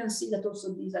them, we can see that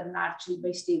also these are largely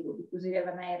bistable because they have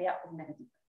an area of negative.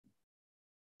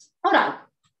 All right.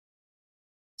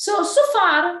 So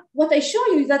far, what I show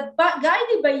you is that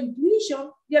guided by intuition,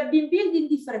 we have been building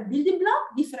different building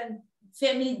blocks,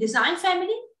 different design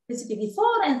family, specifically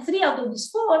 4, and 3 out of these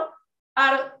 4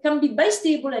 can be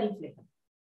bistable and inflatable.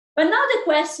 But now the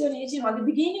question is, at the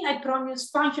beginning, I promise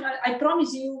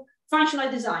you functional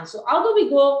design. So how do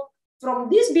we go from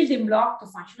this building block to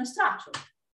functional structure?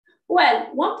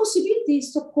 Well, one possibility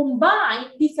is to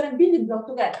combine different building blocks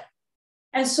together.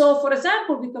 And so, for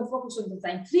example, we can focus on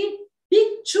design 3.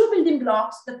 Pick 2 building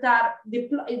blocks that are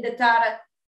bistable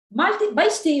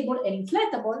and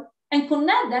inflatable, and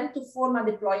connect them to form a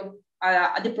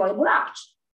deployable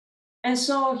arch. And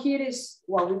so here is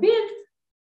what we built.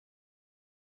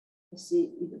 Let's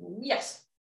see, yes.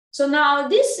 So now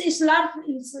this is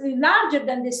larger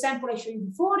than the sample I showed you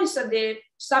before. It's at the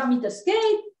sub-meter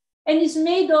scale. And it's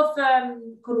made of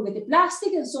corrugated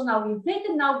plastic. And so now we inflate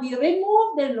it. Now we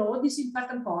remove the load, this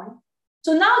important point.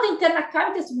 So now the internal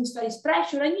cavity atmospheric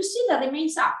pressure, and you see that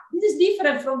remains up. This is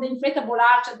different from the inflatable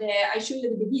arch that I showed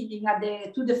you at the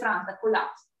beginning, to the front that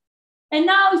collapsed. And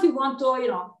now if you want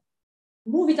to,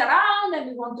 move it around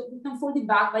and we can fold it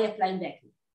back by applying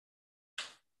vacuum.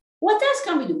 What else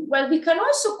can we do? Well, we can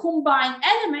also combine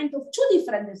elements of two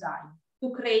different designs to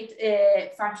create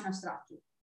a functional structure.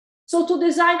 So to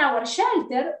design our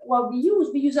shelter, what we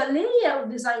use a layer of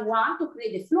design 1 to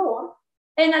create the floor,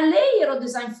 and a layer of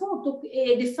design 4 to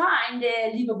define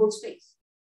the livable space.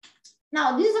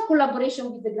 Now, this is a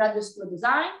collaboration with the graduate school of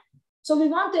design. So we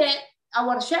want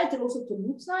our shelter also to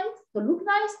look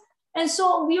nice. And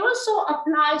so we also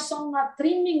apply some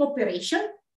trimming operation.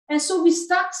 And so we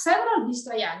stack several of these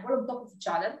triangles on top of each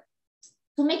other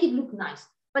to make it look nice,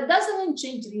 but doesn't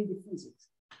change really the physics.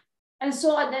 And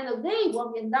so at the end of the day,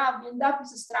 what we end up with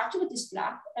a structure that is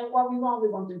flat. And what we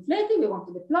want to inflate it, we want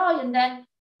to deploy, and then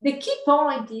the key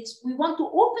point is we want to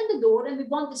open the door and we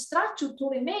want the structure to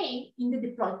remain in the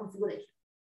deployed configuration.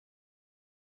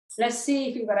 Let's see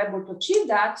if we were able to achieve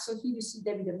that. So here you see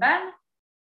David and Ben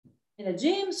in the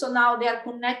gym. So now they are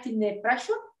connecting the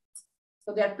pressure.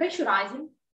 So they are pressurizing.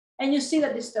 And you see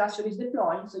that the structure is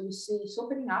deploying. So you see it's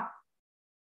opening up.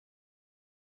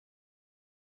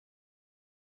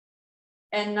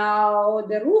 And now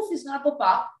the roof is going to pop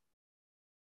up.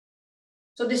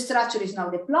 So the structure is now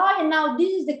deployed, and now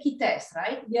this is the key test,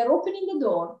 right? We are opening the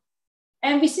door,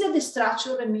 and we see that the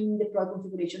structure remains in deployed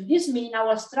configuration. This means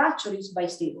our structure is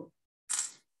bistable.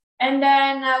 And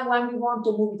then when we want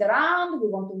to move it around, we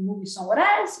want to move it somewhere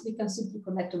else, we can simply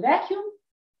connect to vacuum,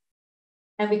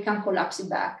 and we can collapse it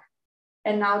back.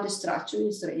 And now the structure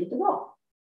is ready to go.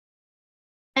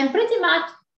 And pretty much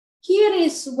here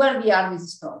is where we are with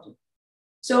this project.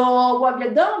 So what we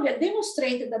have done, we have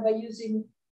demonstrated that by using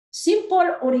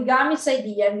simple origami's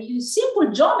idea, and we use simple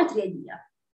geometry idea,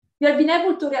 we have been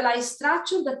able to realize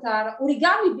structures that are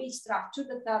origami-based structures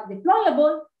that are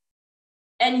deployable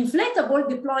and inflatable,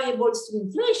 deployable through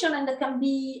inflation, and that can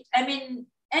be,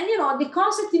 the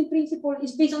concept in principle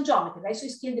is based on geometry, right? So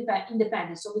it's scale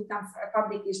independent. So we can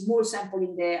fabricate a small sample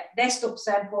in the desktop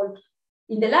sample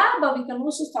in the lab, but we can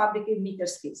also fabricate meter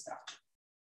scale structure.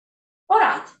 All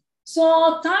right,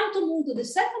 so time to move to the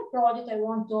second project I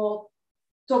want to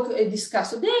discuss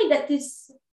today, that is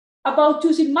about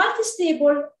using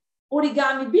multi-stable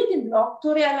origami building block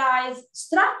to realize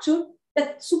structure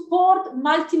that support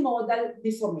multimodal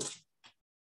deformation.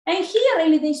 And here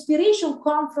really the inspiration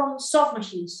comes from soft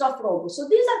machines, soft robots. So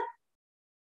these are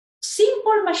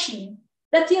simple machines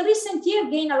that in recent years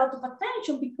gain a lot of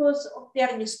attention because they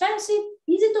are inexpensive,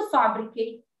 easy to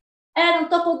fabricate, and on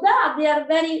top of that, they are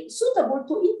very suitable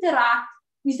to interact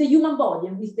with the human body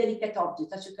and with delicate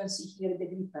objects, as you can see here, the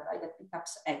gripper, right, that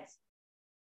picks up eggs.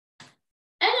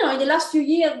 And in the last few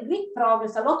years, great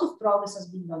progress, a lot of progress has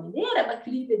been done in the area, but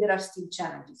clearly there are still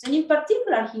challenges. And in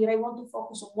particular here, I want to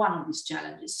focus on one of these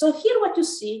challenges. So here what you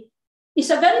see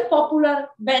is a very popular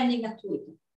bending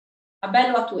actuator, a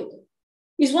bellow actuator.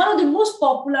 It's one of the most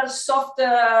popular soft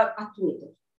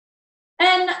actuators.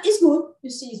 And it's good, you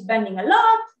see it's bending a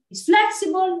lot, it's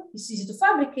flexible, it's easy to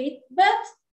fabricate, but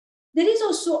there is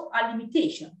also a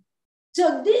limitation.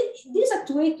 So this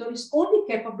actuator is only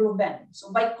capable of bending.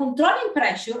 So by controlling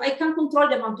pressure, I can control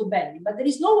the amount of bending, but there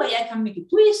is no way I can make it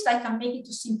twist, I can make it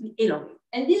to simply elongate.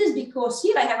 And this is because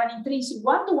here I have an intrinsic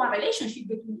one-to-one relationship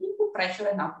between input pressure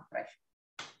and output pressure.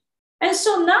 And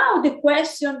so now the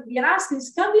question we are asking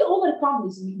is, can we overcome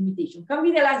this limitation? Can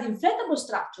we realize the inflatable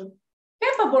structure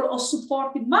capable of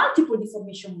supporting multiple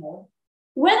deformation modes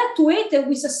when actuated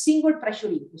with a single pressure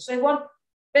input? So I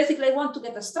want to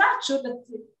get a structure that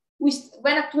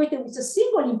when actuated with a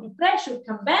single input pressure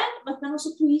can bend, but can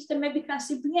also twist and maybe can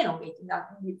simply elongate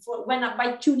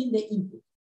by tuning the input.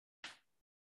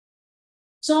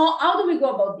 So how do we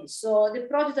go about this? So the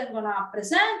project I'm going to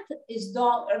present is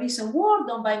a recent work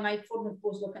done by my former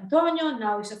postdoc Antonio.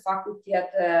 Now he's a faculty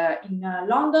in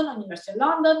London, University of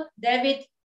London. David,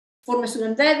 former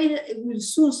student David, will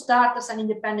soon start as an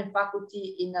independent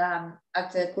faculty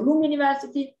at Columbia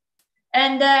University.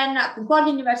 And then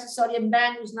Concordia University, and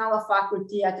Ben, who's now a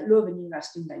faculty at Leuven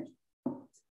University in Belgium.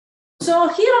 So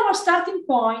here our starting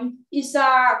point is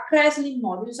a Kreslin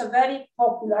module. It's a very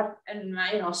popular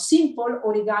and simple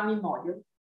origami module.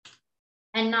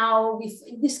 And now,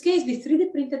 in this case, we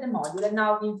 3D printed the module, and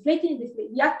now we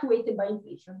actuated by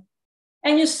inflation.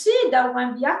 And you see that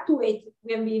when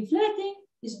we inflating,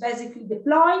 it's basically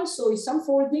deploying, so it's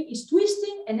unfolding, it's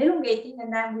twisting and elongating,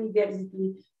 and then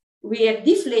we are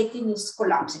deflating, is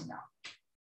collapsing now.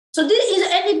 So this is,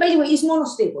 and by the way, is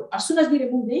monostable. As soon as we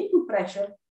remove the input pressure,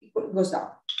 it goes down.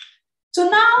 So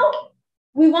now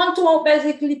we want to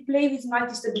basically play with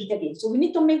multi-stability again. So we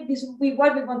need to make this,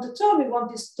 what we want to turn, we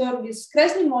want to turn this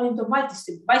Kresny model into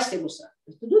bistable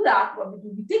structure. To do that, what we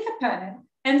do, we take a panel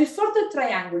and we further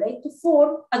triangulate to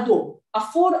form a dome, a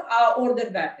 4-order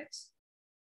vertex.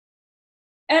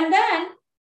 And then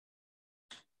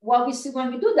what we see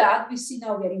when we do that, we see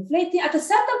now we are inflating. At a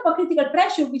certain critical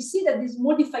pressure, we see that this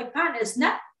modified panel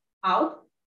snap out.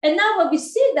 And now what we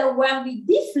see that when we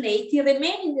deflate, it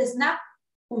remains in the snap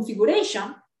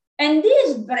configuration. And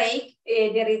this break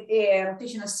the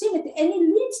rotational symmetry, and it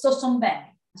leads to some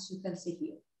bending, as you can see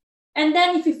here. And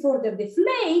then if we further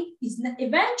deflate,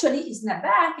 eventually it snaps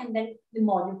back, and then the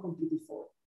module completely falls.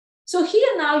 So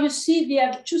here now you see we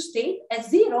have two states at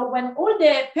 0 when all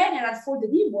the panel are folded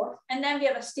inward, and then we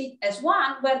have a state as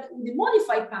 1 where the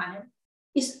modified panel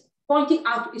is pointing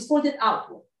out, is folded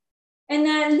outward. And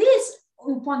this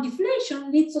upon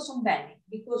deflation leads to some bending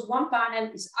because one panel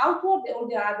is outward, all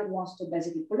the other wants to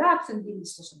basically collapse, and this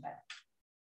leads to some bending.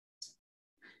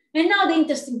 And now the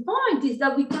interesting point is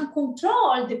that we can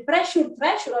control the pressure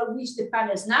threshold at which the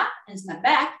panel snap and snap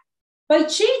back by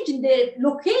changing the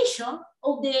location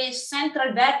of the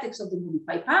central vertex of the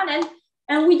modified panel,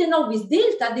 and we know with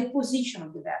delta the position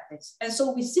of the vertex. And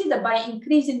so we see that by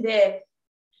increasing this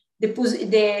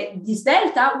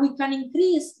delta, we can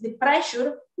increase the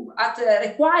pressure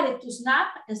required to snap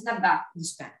and snap back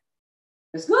this panel.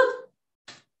 That's good.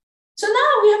 So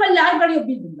now we have a library of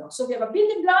building blocks. So we have a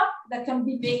building block that can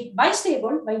be made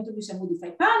bistable by introducing a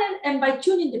modified panel and by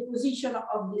tuning the position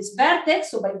of this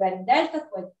vertex. So by varying delta,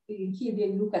 here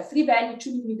we look at 3 values,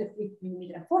 2 millimeter, 3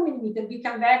 millimeter, and 4 millimeter. We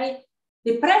can vary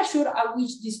the pressure at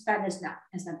which this panel snap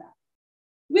and snap back.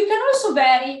 We can also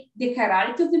vary the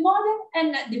chirality of the model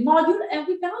and the module, and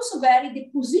we can also vary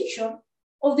the position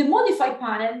of the modified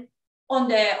panel on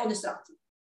the structure.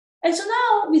 And so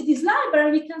now with this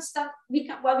library, we can start, we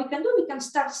can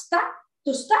start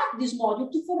to stack this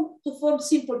module to form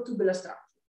simple tubular structure.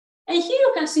 And here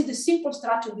you can see the simple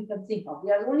structure we can think of. We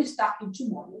are only stacking 2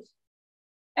 modules.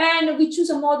 And we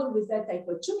choose a model with delta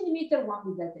equal 2 millimeter, one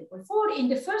with delta equal 4. In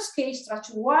the first case,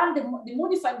 structure 1, the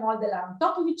modified model are on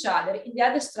top of each other. In the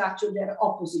other structure, they're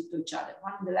opposite to each other,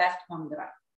 one on the left, one on the right.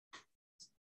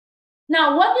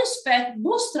 Now, what we expect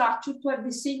both structures to have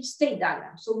the same state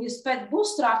diagram. So we expect both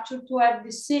structures to have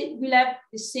the same, will have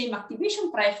the same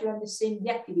activation pressure and the same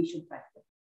deactivation pressure,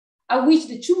 at which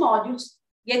the 2 modules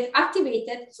get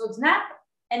activated, so snap,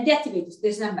 and deactivated,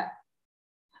 they snap back.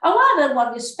 However,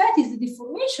 what we expect is the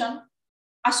deformation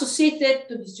associated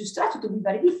to these 2 structures to be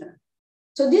very different.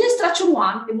 So this is structure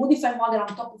 1, the modified model on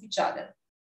top of each other.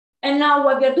 And now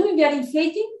what we are doing, we are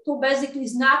inflating to basically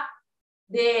snap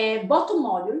the bottom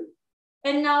module.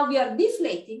 And now we are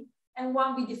deflating. And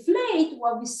when we deflate,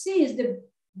 what we see is the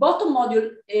bottom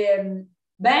module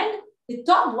bend, the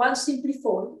top one simply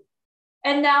fold.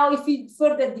 And now if we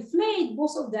further deflate,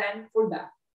 both of them fall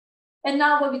back. And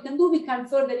now what we can do, we can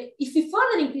further, if we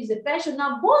further increase the pressure,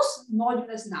 now both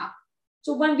modules snap.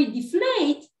 So when we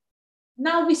deflate,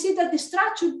 now we see that the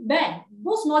structure bend,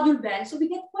 both modules bend. So we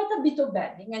get quite a bit of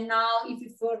bending. And now if we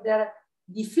further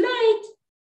deflate,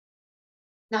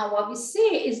 now what we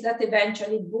see is that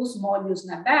eventually both modules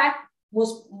snap back,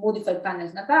 both modified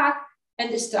panels snap back, and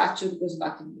the structure goes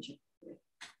back in the shape.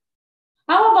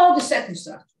 How about the second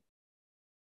structure?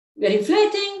 We are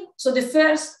inflating. So the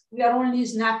first, we are only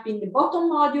snapping the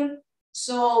bottom module.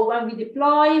 So when we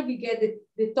deploy, we get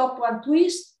the top one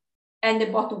twist and the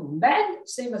bottom one bend,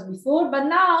 same as before. But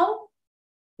now,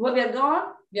 what we are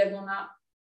gonna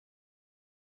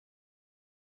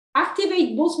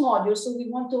activate both modules. So we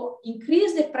want to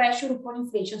increase the pressure upon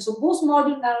inflation. So both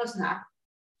modules now snap.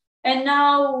 And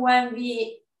now when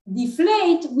we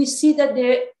deflate, we see that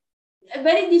they're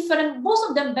very different, both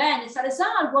of them bend. As a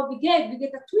result, what we get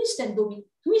a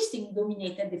twisting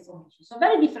dominated deformation. So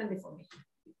very different deformation.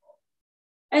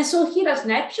 And so here a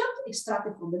snapshot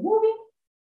extracted from the movie.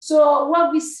 So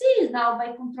what we see is now by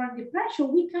controlling the pressure,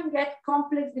 we can get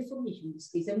complex deformation in this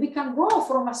case. And we can go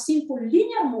from a simple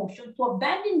linear motion to a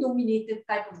bending dominated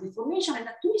type of deformation and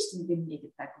a twisting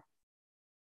dominated type of.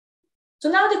 So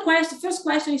now the first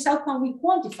question is how can we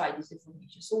quantify this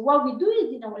deformation? So what we do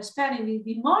is in our experiment,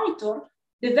 we monitor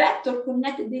the vector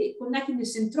connecting the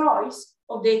centroids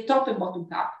of the top and bottom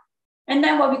cap. And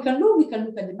then what we can look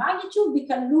at the magnitude, we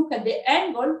can look at the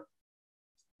angle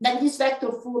that this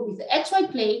vector forms with the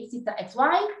XY plane, theta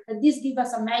XY, and this gives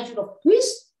us a measure of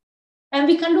twist. And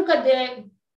we can look at the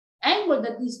angle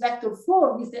that this vector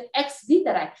forms with the XZ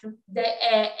direction,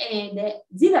 the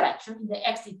Z direction in the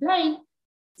XZ plane,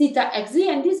 theta xz,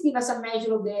 and this gives us a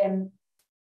measure of the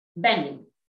bending.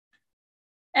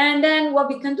 And then what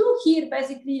we can do here,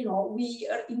 basically, you know, we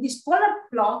in this polar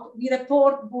plot, we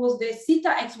report both the theta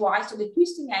xy, so the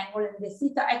twisting angle, and the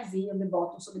theta xz on the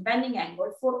bottom, so the bending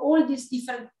angle, for all these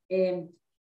different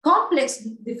complex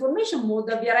deformation mode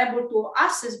that we are able to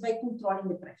access by controlling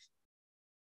the pressure.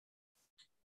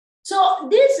 So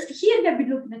this here we have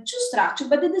been looking at two structures,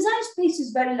 but the design space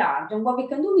is very large. And what we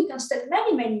can do, we can set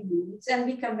many units, and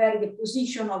we can vary the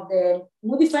position of the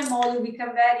modified model. We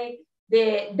can vary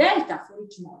the delta for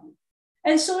each model.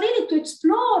 And so really to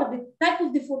explore the type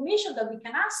of deformation that we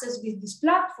can access with this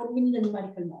platform, we need a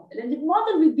numerical model. And the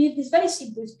model we built is very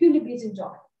simple, it's purely based in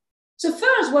geometry. So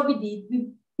first what we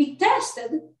did, we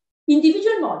tested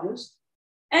individual modules,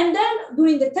 and then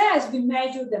during the test, we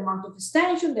measured the amount of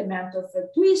extension, the amount of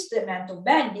twist, the amount of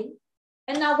bending.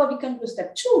 And now what we can do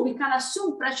step 2, we can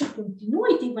assume pressure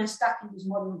continuity when stacking this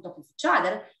model on top of each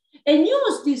other, and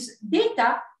use this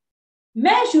data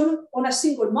measured on a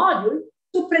single module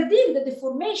to predict the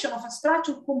deformation of a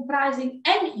structure comprising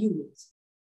n units.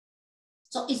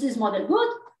 So is this model good?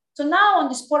 So now on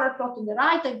this polar plot on the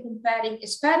right, I'm comparing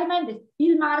experiment, the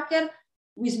field marker,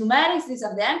 with numerics. These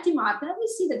are the empty marker, and we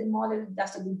see that the model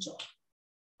does a good job.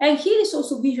 And here is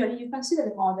also visually, you can see that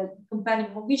the model, comparing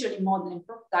visually model and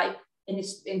prototype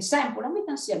and sample, and we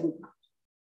can see a good match.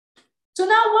 So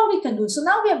now what we can do, so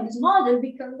now we have this model,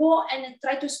 we can go and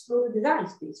try to explore the design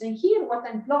space. And here what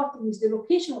I'm plotting is the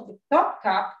location of the top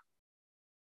cap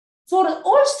for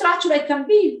all structure I can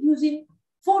build using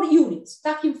 4 units,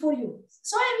 stacking 4 units.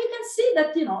 So we can see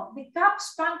that, you know, the cap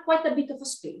span quite a bit of a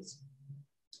space.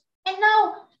 And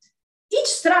now each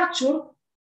structure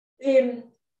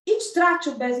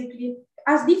basically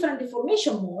has different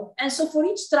deformation mode. And so for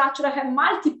each structure, I have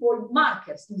multiple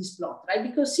markers in this plot, right?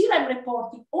 Because here I'm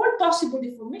reporting all possible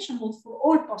deformation modes for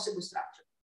all possible structures.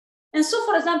 And so,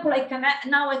 for example, I can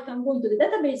go into the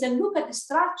database and look at the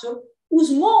structure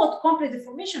whose mode, complex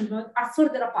deformation mode, are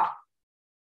further apart.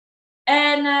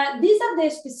 And these are the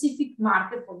specific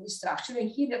markers for this structure. And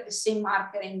here are the same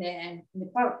marker in the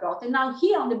polar plot. And now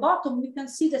here on the bottom, we can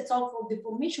see the sort of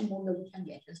deformation mode that we can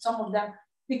get. And some of them,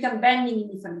 we can bending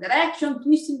in different direction,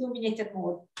 twisting dominated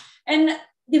mode. And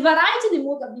the variety of the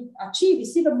mode that we achieve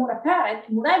is even more apparent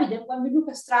and more evident when we look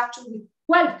at structure with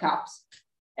 12 caps.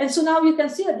 And so now you can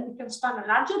see that we can span a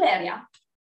larger area.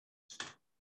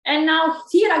 And now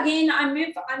here again,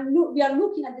 we are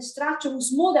looking at the structure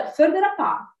whose mode are further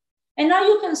apart. And now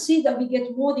you can see that we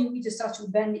get mode in which the structure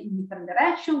bend in different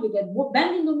direction. We get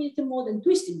bending dominated mode and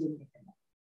twisting dominated mode.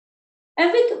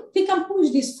 And we can push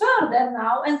this further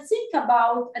now and think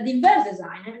about the inverse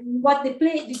design and what we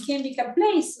can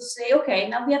place to say, okay,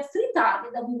 now we have 3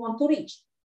 targets that we want to reach.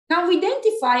 Can we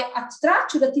identify a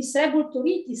structure that is able to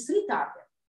reach these 3 targets?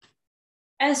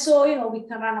 And so, you know, we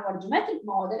can run our geometric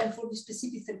model, and for the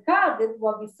specific 3 targets,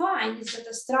 what we find is that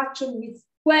a structure with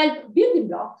 12 building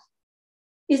blocks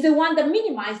is the one that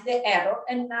minimizes the error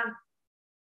and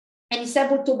is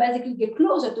able to basically get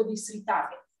closer to these 3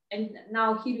 targets. And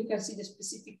now here you can see the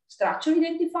specific structure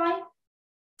identified.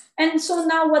 And so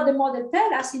now what the model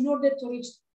tells us, in order to reach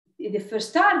the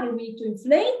first target, we need to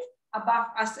inflate above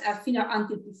as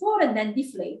until P4 and then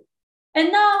deflate.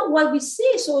 And now what we see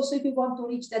is also if we want to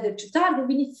reach the other 2 targets,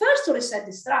 we need first to reset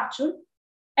the structure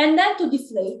and then to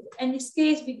deflate. In this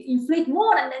case, we inflate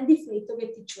more and then deflate to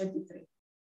get T2 and T3.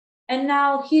 And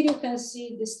now here you can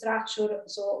see the structure.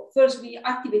 So first we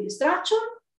activate the structure,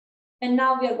 and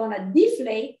now we are going to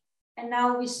deflate. And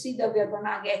now we see that we are going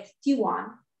to get T1.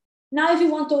 Now, if you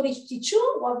want to reach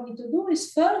T2, what we need to do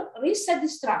is first reset the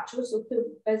structure. So to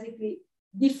basically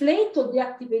deflate or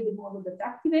deactivate the model that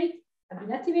have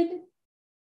been activated.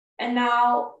 And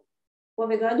now what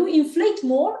we're going to do, inflate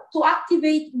more to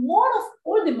activate more of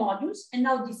all the modules, and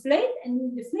now deflate. And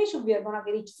in deflation, we are going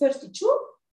to reach first T2.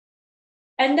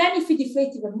 And then if we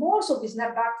deflate even more, so we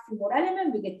snap back a few more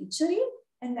elements, we get T3,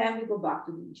 and then we go back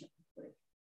to the initial configuration.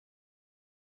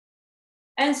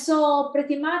 And so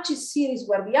pretty much here is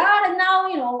where we are. And now,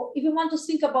 you know, if you want to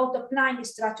think about applying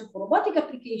this structure for robotic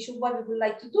application, what we would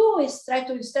like to do is try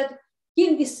to instead,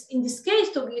 in this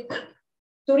case, to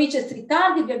reach a 3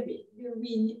 target,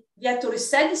 we have to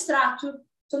reset the structure.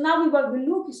 So now what we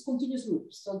look is continuous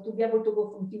loops. So to be able to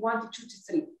go from T1 to 2 to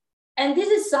 3. And this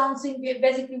is something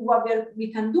basically what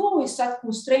we can do is set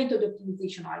constraint to the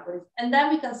optimization algorithm. And then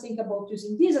we can think about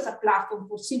using this as a platform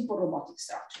for simple robotic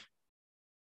structure.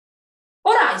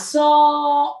 All right,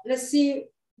 so let's see.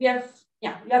 We have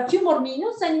a few more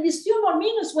minutes. And in these few more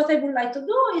minutes, what I would like to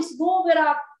do is go over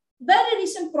a very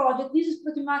recent project. This is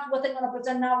pretty much what I'm going to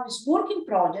present now, this working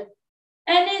project.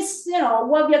 And it's,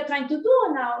 what we are trying to do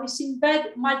now is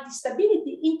embed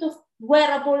multi-stability into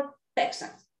wearable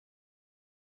textiles.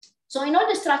 So in all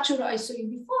the structure I saw you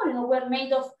before, were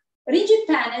made of rigid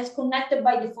panels connected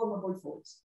by deformable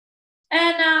folds.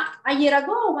 And a year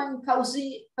ago, when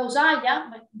Kausalya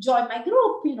joined my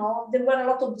group, there were a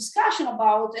lot of discussion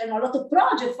about and a lot of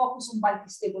projects focused on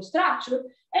multi-stable structure.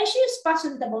 And she is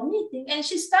passionate about knitting, and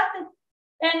she started,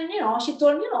 and she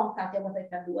told me, Katia, what I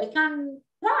can do. I can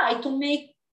try to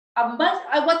make what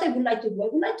I would like to do. I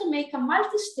would like to make a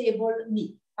multi-stable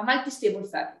knit, a multi-stable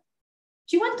fabric.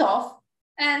 She went off,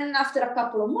 and after a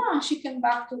couple of months, she came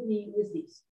back to me with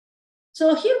this.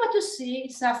 So here what you see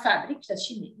is a fabric that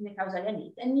she knit, in the Kausalya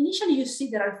knit. And initially you see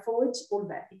there are folds all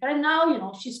vertical. And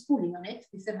now, she's pulling on it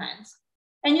with her hands.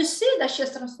 And you see that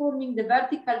she's transforming the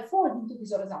vertical fold into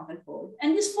this horizontal fold.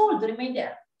 And this fold remain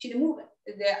there. She removed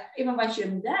it. Even when she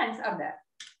removed the hands are there.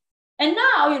 And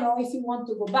now, if you want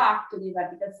to go back to the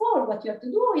vertical fold, what you have to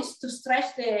do is to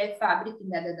stretch the fabric in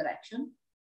the other direction.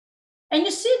 And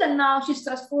you see that now she's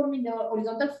transforming the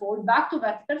horizontal fold back to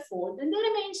vertical fold, and it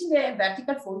remains in the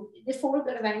vertical fold, the fold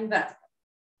remaining vertical.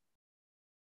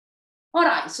 All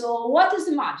right, so what is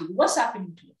the magic? What's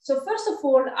happening here? So first of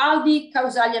all, how did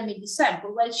Kausalya make this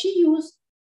sample? Well, she used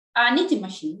a knitting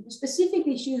machine.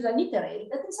 Specifically, she used a knit rail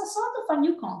that is a sort of a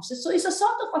new concept. So it's a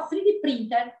sort of a 3D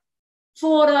printer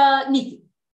for knitting.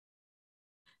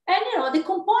 And the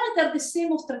components are the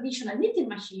same as traditional knitting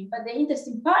machine, but the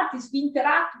interesting part is we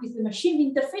interact with the machine, we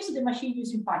interface with the machine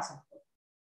using Python.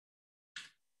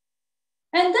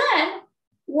 And then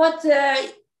what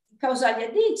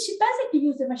Kausalya did, she basically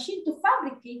used the machine to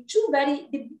fabricate two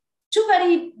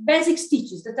very basic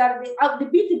stitches that are the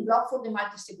building block for the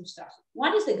multi-stable structure.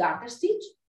 One is the garter stitch,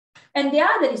 and the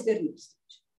other is the rib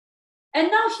stitch. And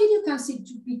now here you can see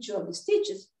two pictures of the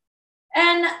stitches.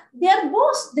 And they are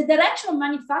both, the direction of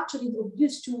manufacturing of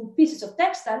these two pieces of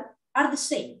textile are the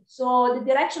same. So the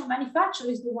direction of manufacture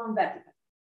is the one vertical.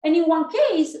 And in one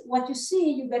case, what you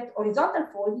see, you get horizontal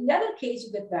fold. In the other case,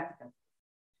 you get vertical.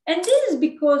 And this is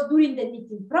because during the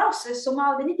knitting process,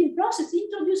 somehow the knitting process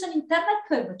introduces an internal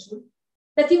curvature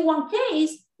that in one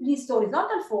case leads to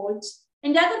horizontal folds,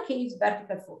 in the other case,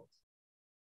 vertical folds.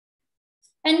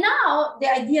 And now the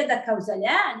idea that Kausalya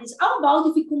had is how about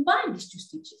if we combine these two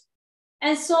stitches?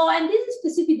 And so, and this is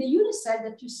specifically the unicell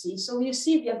that you see. So you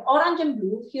see we have orange and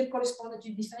blue here corresponding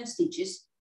to different stitches.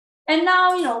 And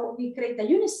now, we create a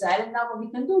unicell, and now what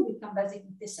we can do, we can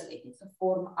basically tessellate it to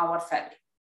form our fabric.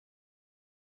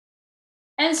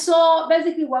 And so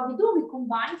basically what we do, we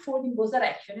combine fold in both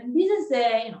directions. And this is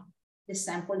the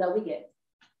sample that we get.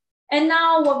 And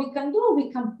now what we can do, we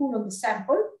can pull on the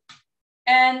sample.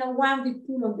 And when we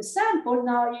pull on the sample,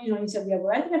 now, instead we have a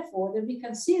vertical fold, and we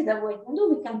can see that what we can do,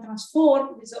 we can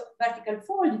transform this vertical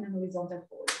fold in an horizontal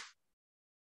fold.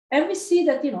 And we see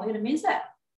that, it remains there,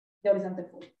 the horizontal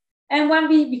fold. And when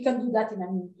we can do that in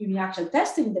an actual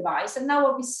testing device, and now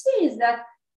what we see is that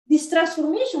this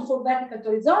transformation from vertical to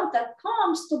horizontal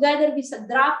comes together with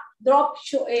a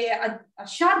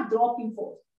sharp drop in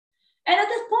fold. And at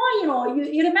that point,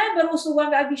 you remember also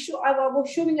when I was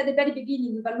showing at the very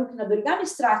beginning, we were looking at the origami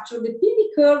structure, the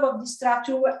PV curve of the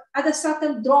structure had a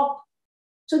certain drop.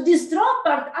 So this drop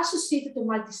are associated to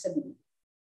multi-stability.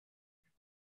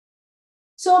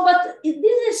 So, but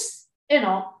this is,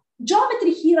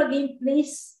 geometry here again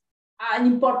plays an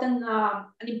important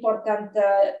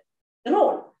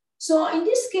role. So in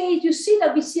this case, you see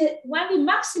that when we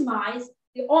maximize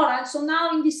the orange, so now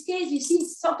in this case, you see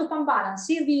it's sort of unbalanced.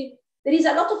 Here there is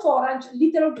a lot of orange,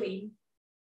 little green.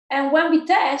 And when we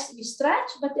test, we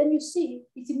stretch, but then you see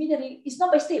it's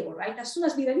not bistable, right? As soon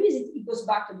as we release it, it goes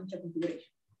back to the initial configuration.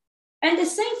 And the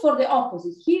same for the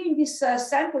opposite. Here in this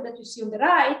sample that you see on the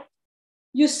right,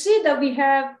 you see that we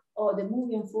have, the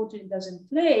movie unfortunately doesn't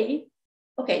play.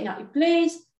 Okay, now it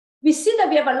plays. We see that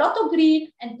we have a lot of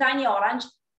green and tiny orange.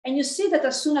 And you see that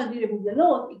as soon as we remove the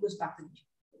load, it goes back to the initial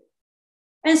configuration.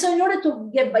 And so in order to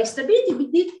get bistability,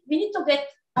 we need to get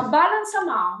a balanced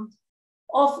amount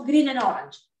of green and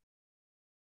orange.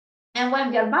 And when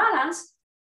we are balanced,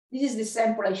 this is the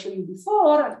sample I showed you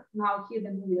before. Now here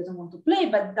the movie doesn't want to play,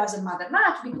 but it doesn't matter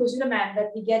much because you remember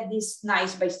we get this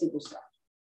nice bistable structure.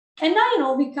 And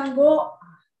now, we can go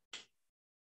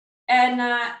and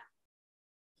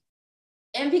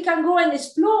we can go and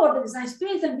explore the design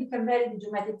space, and we can vary the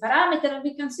geometric parameter, and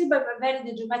we can see by varying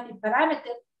the geometric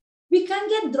parameter, we can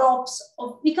get drops,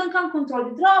 we can control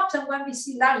the drops, and when we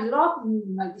see large drop,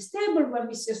 multi-stable, when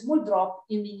we see a small drop,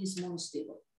 it means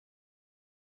monostable.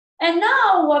 And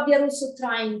now what we are also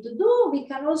trying to do, we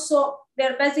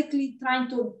are basically trying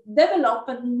to develop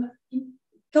and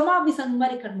come up with a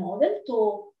numerical model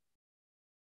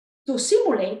to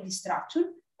simulate the structure.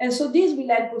 And so this will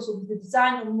help also with the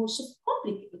design of more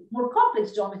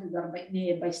complex geometry that are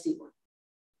bistable.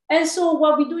 And so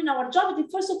what we do in our geometry,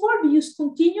 first of all, we use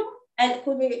continuum, and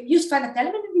we use finite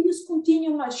element, and we use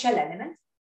continuum shell element.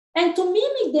 And to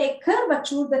mimic the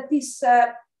curvature that is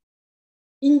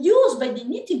induced by the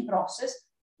knitting process,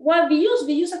 what we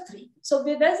use a trick. So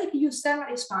we basically use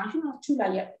thermal expansion of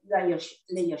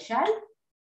two-layer shell.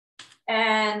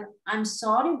 And I'm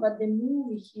sorry, but the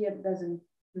movie here doesn't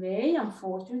play,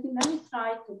 unfortunately. Let me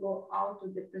try to go out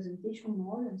of the presentation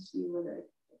mode and see whether it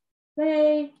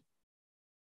play.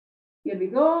 Here we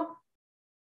go.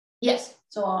 Yes,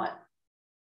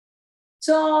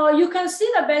 so you can see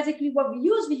that basically what we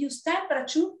use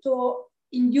temperature to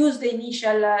induce the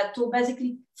initial, to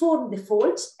basically form the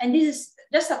folds. And this is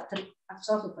just a trick, a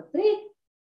sort of a trick.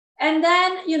 And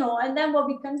then, and then what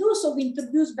we can do, so we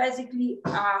introduce basically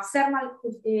a thermal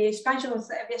expansion,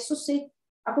 we associate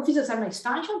a coefficient thermal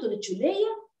expansion to the two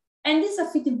layer. And this is a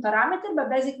fitting parameter, but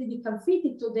basically we can fit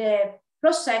it to the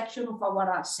cross section of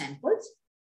our samples.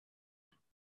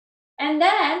 And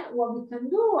then what we can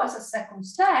do as a second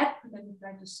step, let me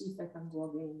try to see if I can go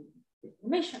again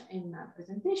in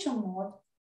presentation mode.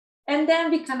 And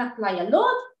then we can apply a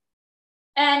load.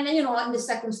 And, in the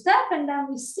second step, and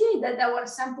then we see that our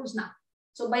sample snap.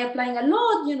 So by applying a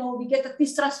load, we get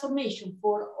this transformation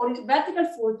for vertical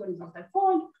fold to horizontal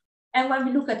fold. And when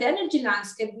we look at the energy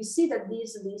landscape, we see that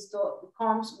this list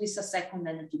comes with a second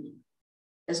energy limit.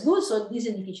 That's good. So this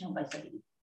indication of bistability.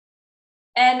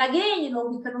 And again,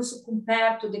 we can also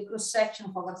compare to the cross section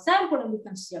of our sample, and we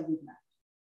can see a good match.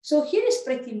 So here is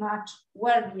pretty much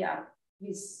where we are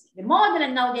with the model.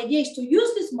 And now the idea is to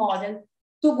use this model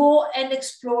to go and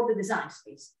explore the design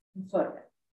space further.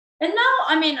 And now,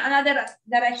 another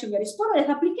direction we are exploring is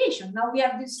application. Now we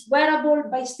have this wearable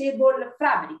bistable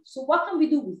fabric. So what can we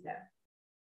do with them?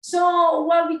 So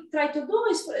what we try to do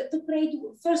is to create,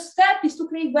 first step is to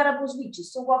create wearable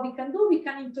switches. So what we can do, we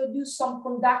can introduce some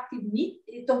conductive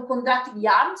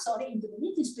yarn, into the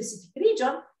knitting specific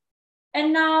region.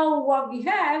 And now what we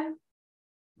have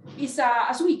is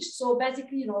a switch. So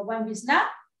basically, when we snap,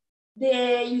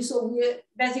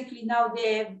 basically now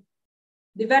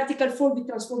the vertical fold we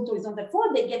transform to horizontal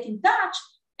fold, they get in touch,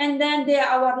 and then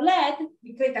our LED,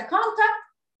 we create a contact,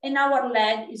 and our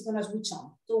LED is going to switch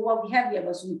on. So what we have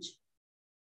a switch.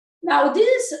 Now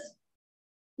this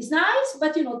is nice,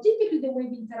 but typically the way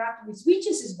we interact with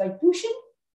switches is by pushing.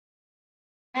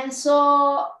 And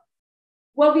so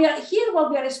what we are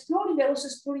exploring, we are also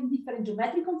exploring different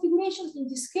geometric configurations. In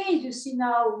this case, you see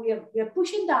now we are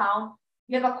pushing down.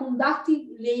 We have a conductive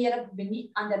layer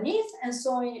underneath, and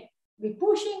so we're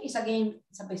pushing. It's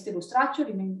a bistable structure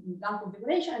in down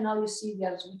configuration, and now you see we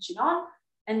are switching on,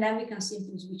 and then we can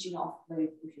simply switching off by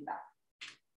pushing back.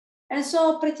 And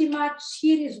so pretty much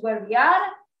here is where we are.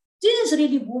 This is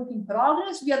really work in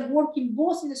progress. We are working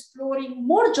both in exploring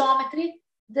more geometry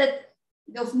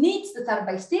of needs that are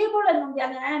bistable, and on the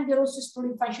other hand, we're also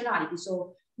exploring functionality.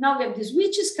 So now we have these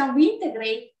switches. Can we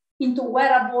integrate into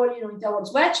wearable, into our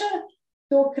swatcher,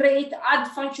 to add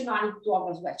functionality to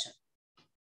our swatcher?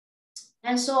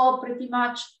 And so pretty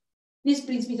much this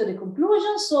brings me to the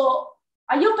conclusion. So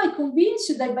I hope I convinced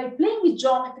you that by playing with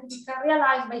geometry, we can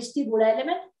realize bistable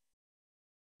element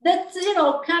that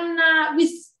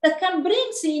that can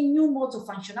bring in new modes of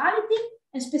functionality.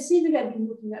 And specifically, we have been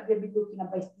looking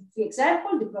at by the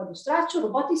example, the product structure,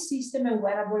 robotic system, and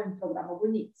wearable and programmable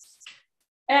needs.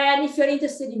 And if you're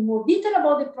interested in more detail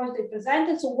about the project I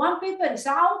presented, so one paper is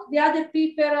out, the other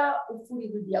paper hopefully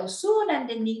will be out soon, and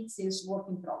the needs is work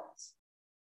in progress.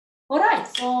 All right,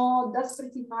 so that's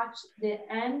pretty much the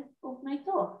end of my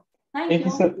talk. Thank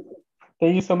you.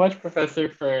 Thank you so much, Professor,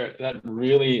 for that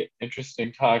really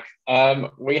interesting talk.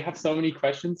 We have so many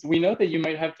questions. We know that you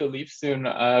might have to leave soon.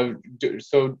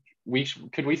 So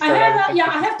could we start out with some questions?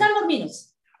 I have 10 more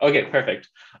minutes. Okay, perfect.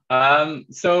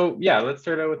 So yeah, let's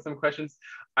start out with some questions.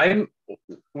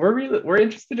 We're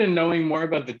interested in knowing more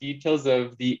about the details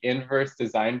of the inverse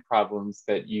design problems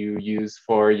that you use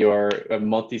for your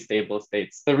multi-stable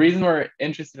states. The reason we're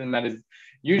interested in that is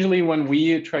usually when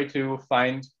we try to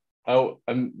find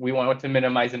we want to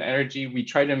minimize an energy, we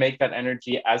try to make that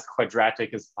energy as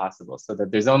quadratic as possible so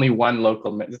that there's only one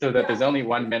there's only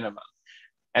one minimum.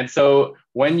 And so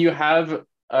when you have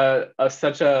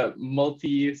such a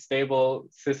multi-stable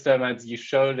system as you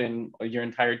showed in your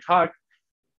entire talk,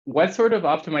 what sort of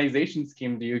optimization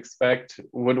scheme do you expect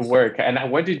would work?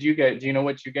 And what did you get? Do you know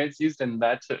what you guys used in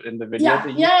the video?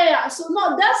 Yeah. So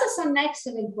no, that's an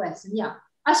excellent question. Yeah.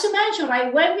 As you mentioned,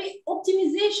 right,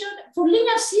 optimization for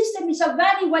linear system is a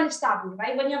very well established,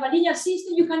 right? When you have a linear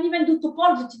system, you can even do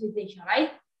topology optimization,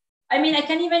 right? I mean, I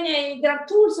can even, there are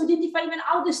tools to identify even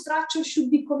how the structure should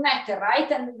be connected,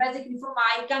 right? And basically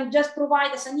I can just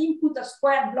provide as an input a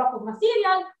square block of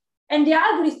material, and the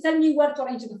algorithm tell me where to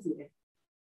arrange the material.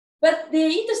 But the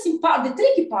interesting part, the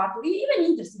tricky part, or even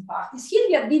interesting part, is here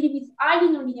we are dealing with highly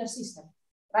nonlinear system,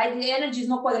 right? The energy is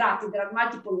not quadratic, there are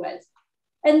multiple wells.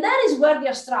 And that is where we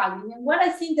are struggling, and where I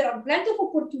think there are plenty of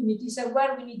opportunities and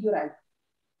where we need your help.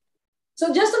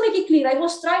 So just to make it clear, I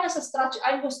was trained as a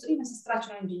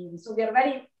structural engineer. So we are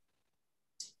very,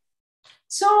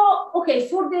 so, okay,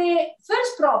 for the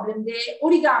first problem, the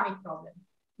origami problem,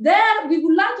 there we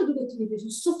would like to do the optimization.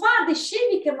 So far, the shape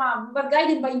we came up, we were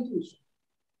guided by intuition.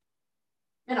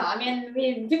 You know, I mean,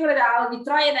 we figured it out, we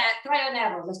try and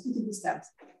error, let's put it in these terms.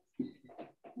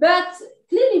 But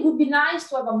clearly it would be nice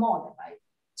to have a model, right?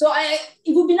 So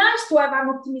it would be nice to have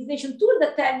an optimization tool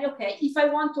that tell me, okay, if I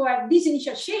want to have this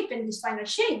initial shape and this final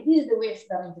shape, this is the way I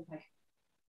should arrange the frame.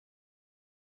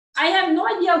 I have no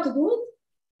idea how to do it.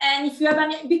 And if you have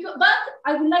any, but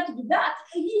I would like to do that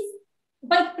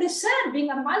by preserving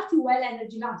a multi-well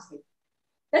energy landscape.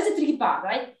 That's the tricky part,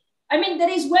 right? I mean, there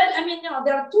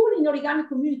are tools in origami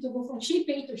community to go from shape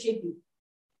A to shape B.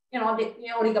 You know, the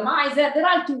origamizer, there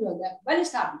are tools there, well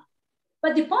established.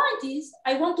 But the point is,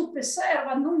 I want to preserve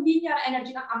a non-linear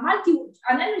energy,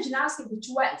 an energy landscape with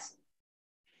wells.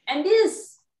 And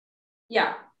this,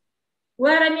 yeah,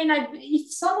 where I mean,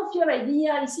 if some of your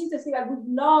idea is interesting, I would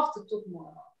love to talk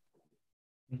more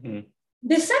about. Mm-hmm.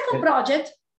 The second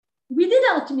project, we did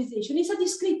an optimization. It's a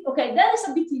discrete, okay, that is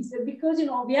a bit easier because, you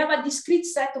know, we have a discrete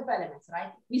set of elements,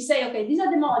 right? We say, okay, these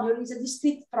are the module, it's a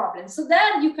discrete problem. So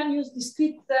there you can use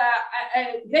discrete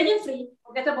gradient-free,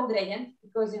 forget about gradient,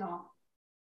 because, you know,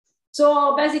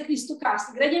 so basically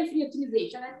stochastic, gradient-free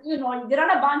optimization. And, you know, there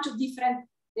are a bunch of different,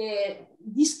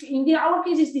 in our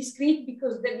case, it's discrete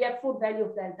because we have 4 value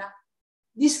of delta.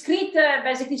 Discrete,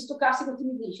 basically stochastic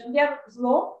optimization. They are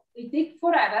slow, they take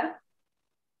forever.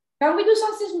 Can we do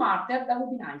something smarter? That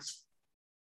would be nice.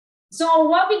 So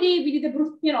what we did,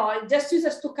 you know, just use a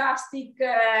stochastic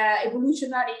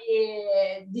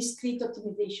evolutionary discrete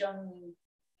optimization.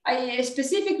 I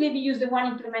specifically, we use the one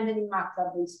implemented in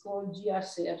MATLAB. It's called GR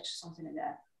search, something like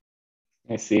that.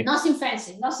 I see. Nothing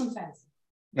fancy, nothing fancy.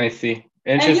 I see.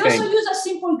 And we also use a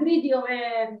simple grid of,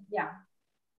 yeah,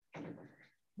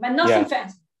 but nothing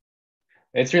fancy.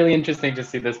 It's really interesting to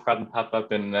see this problem pop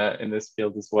up in this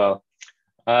field as well.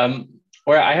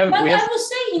 Or I would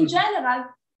say in general,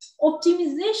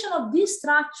 optimization of this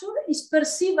structure is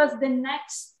perceived as the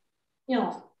next, you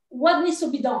know, what needs to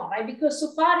be done, right? Because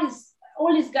so far is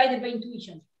always guided by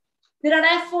intuition. There are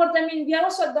efforts, I mean, we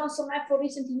also done some effort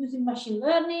recently using machine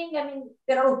learning. I mean,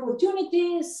 there are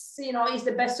opportunities, you know, is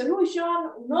the best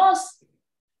solution, who knows?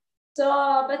 So,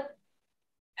 but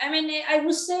I mean, I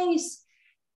would say it's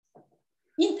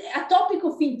a topic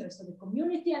of interest of the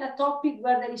community and a topic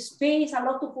where there is space, a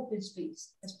lot of open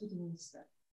space. Let's put it in this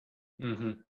term.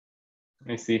 Mm-hmm.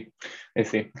 I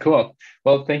see. Cool.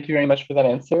 Well, thank you very much for that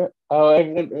answer.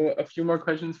 I have a few more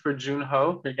questions for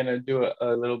Joonho. We're going to do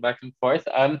a little back and forth.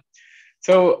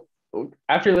 So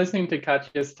after listening to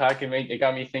Katia's talk, it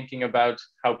got me thinking about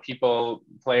how people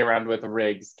play around with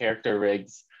rigs, character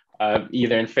rigs,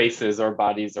 either in faces or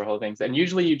bodies or whole things. And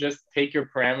usually you just take your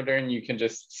parameter and you can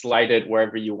just slide it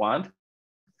wherever you want.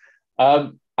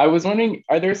 I was wondering,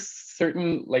 are there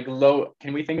certain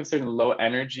can we think of certain low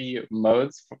energy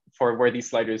modes for where these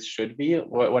sliders should be?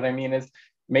 What I mean is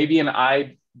maybe an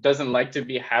eye doesn't like to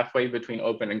be halfway between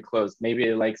open and closed. Maybe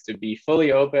it likes to be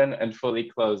fully open and fully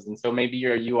closed. And so maybe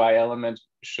your UI element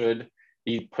should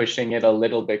be pushing it a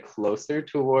little bit closer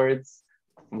towards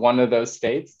one of those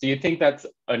states. Do you think that's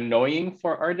annoying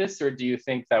for artists, or do you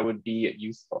think that would be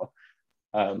useful?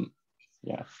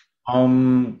 Yeah.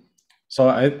 So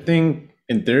I think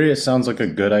in theory, it sounds like a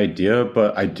good idea,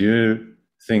 but I do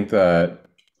think that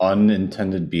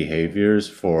unintended behaviors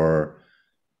for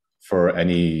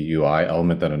any UI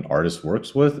element that an artist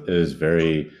works with is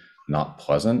very not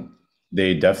pleasant.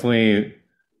 They definitely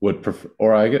would prefer,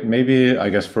 or I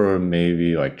guess for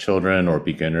maybe like children or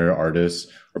beginner artists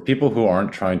or people who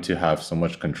aren't trying to have so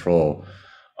much control,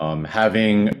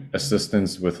 having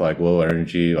assistance with like low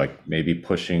energy, like maybe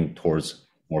pushing towards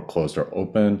more closed or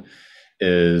open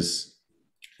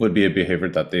would be a behavior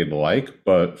that they'd like.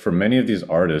 But for many of these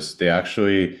artists, they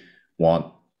actually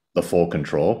want the full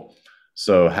control.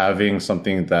 So having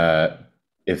something that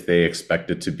if they expect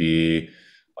it to be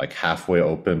like halfway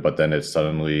open, but then it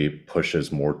suddenly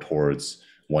pushes more towards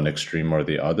one extreme or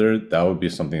the other, that would be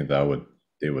something that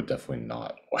they would definitely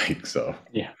not like. So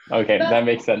yeah, okay, that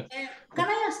makes sense. Can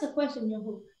I ask a question,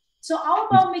 Joonho? So how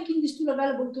about making this tool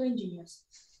available to engineers?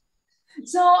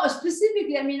 So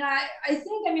specifically, I mean, I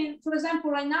think, I mean, for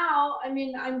example, right now, I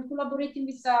mean, I'm collaborating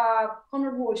with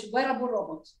Connor Walsh, wearable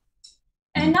robot.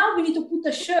 And now we need to put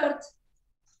a shirt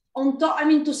on top, I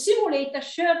mean, to simulate a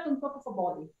shirt on top of a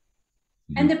body.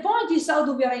 And the point is, how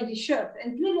do we arrange the shirt?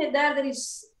 And clearly there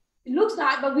is, it looks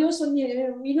nice, but we also need,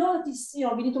 we know that it's, you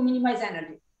know, we need to minimize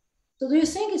energy. So do you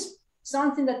think it's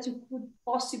something that you could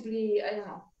possibly, I don't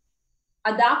know,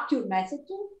 adapt your method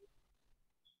to?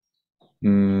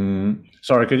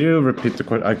 Sorry, could you repeat the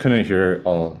question? I couldn't hear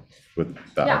all with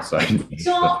that outside.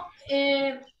 So,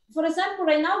 for example,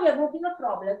 right now we are working on a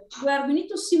problem where we need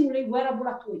to simulate wearable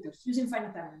actuators using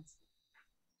finite elements.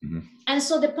 And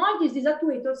so the point is, these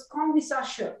actuators come with a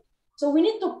shirt. So we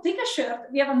need to take a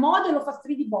shirt. We have a model of a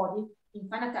 3D body in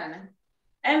finite element,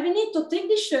 and we need to take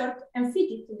this shirt and fit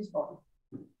it to this body.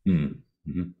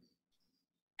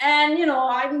 And you know,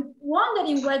 I'm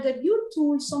wondering whether your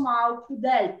tool somehow could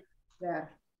help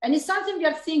there. And it's something we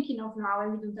are thinking of now,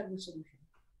 and we don't have the solution.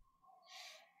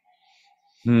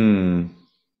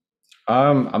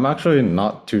 I'm actually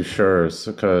not too sure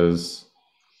because.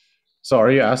 So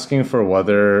are you asking for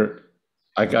whether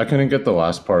I couldn't get the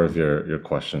last part of your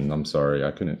question. I'm sorry,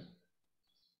 I couldn't.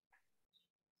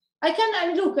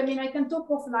 I look, I mean, I can talk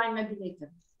offline maybe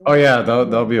later. Oh yeah,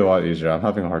 that'll be a lot easier. I'm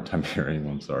having a hard time hearing.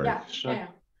 I'm sorry. Yeah, sure.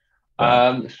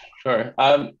 Yeah. Sure.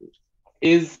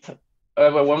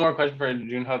 One more question for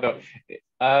Joonho though.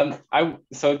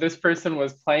 So this person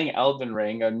was playing Elden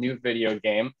Ring, a new video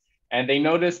game, and they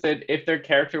noticed that if their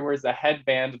character wears a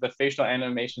headband, the facial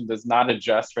animation does not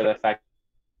adjust for the fact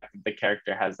that the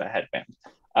character has a headband.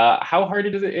 How hard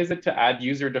is it to add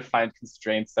user-defined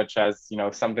constraints such as, you know,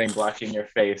 something blocking your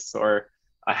face or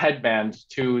a headband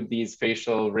to these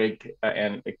facial rig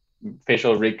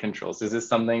controls? Is this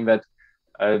something that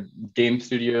game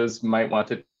studios might want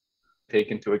to take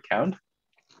into account?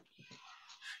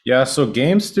 Yeah, so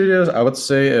game studios, I would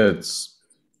say it's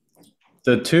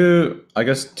the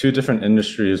two different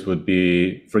industries would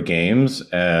be for games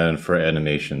and for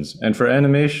animations. And for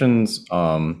animations,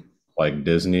 like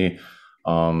Disney,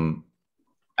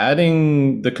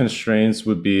 adding the constraints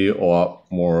would be a lot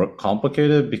more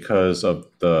complicated because of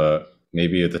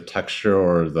maybe the texture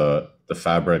or the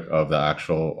fabric of the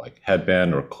actual like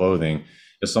headband or clothing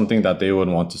is something that they would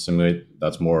want to simulate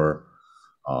that's more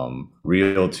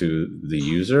real to the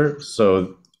user.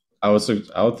 So I would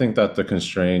think that the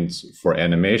constraints for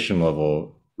animation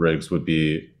level rigs would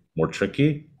be more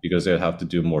tricky because they'd have to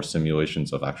do more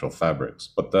simulations of actual fabrics.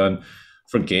 But then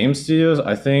for game studios,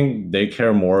 I think they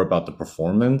care more about the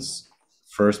performance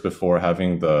first before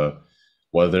having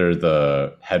whether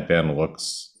the headband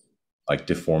looks like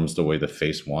deforms the way the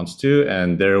face wants to,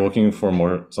 and they're looking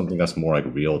for something that's more like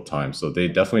real time. So they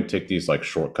definitely take these like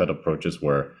shortcut approaches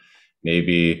where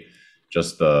maybe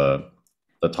just the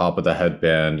top of the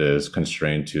headband is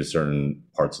constrained to certain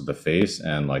parts of the face,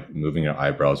 and like moving your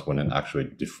eyebrows wouldn't actually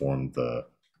deform the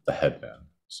headband.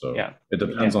 So yeah, it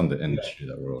depends on the industry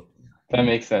that we're looking at. That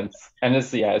makes sense. And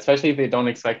it's, especially if they don't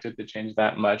expect it to change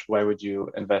that much, why would you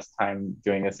invest time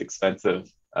doing this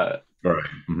expensive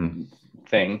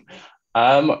thing?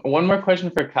 One more question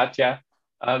for Katia.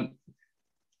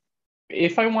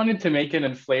 If I wanted to make an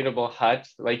inflatable hut,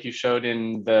 like you showed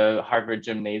in the Harvard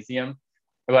Gymnasium,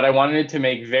 but I wanted it to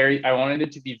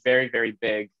be very, very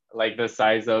big, like the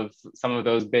size of some of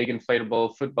those big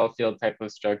inflatable football field type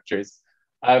of structures.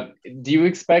 Do you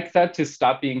expect that to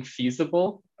stop being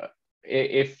feasible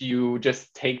if you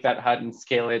just take that hut and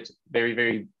scale it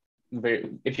very,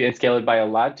 if you scale it by a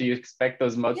lot? Do you expect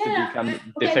those modes to become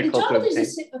difficult to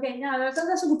obtain?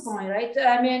 That's a good point, right?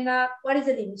 I mean, what is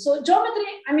the limit? So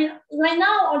geometry, I mean, right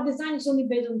now our design is only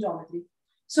based on geometry.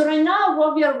 So right now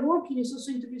what we are working is also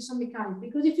introduce some mechanics,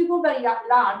 because if you go very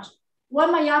large,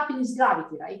 what might happen is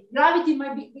gravity, right? Gravity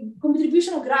might be, the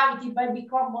contribution of gravity might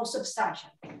become more substantial,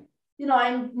 you know,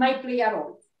 and might play a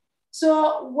role.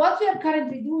 So what we are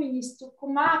currently doing is to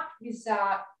come up with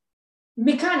a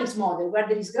mechanics model where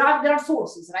there are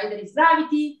forces, right? There is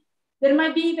gravity. There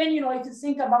might be even, you know, if you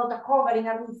think about a cover in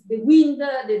a roof, the wind,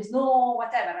 the snow,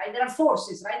 whatever, right? There are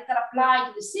forces, right, that apply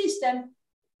to the system.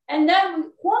 And then we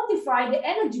quantify the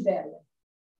energy barrier,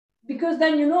 because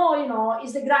then you know,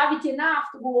 is the gravity enough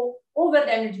to go over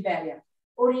the energy barrier,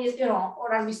 or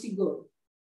or are we still good?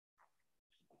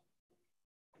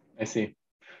 I see.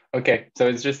 Okay, so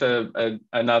it's just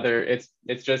another.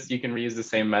 It's just you can reuse the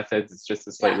same methods. It's just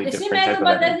a slightly different type of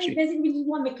energy. But basically, we do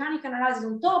one mechanical analysis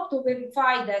on top to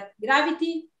verify that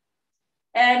gravity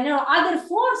and other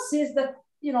forces that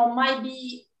might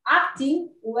be acting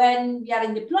when we are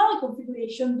in deploy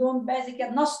configuration basically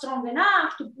are not strong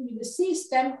enough to pull the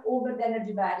system over the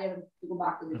energy barrier to go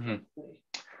back to the configuration.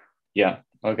 Yeah,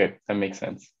 okay, that makes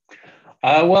sense.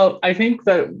 Well, I think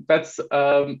that's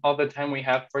all the time we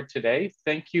have for today.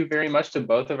 Thank you very much to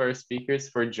both of our speakers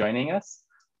for joining us.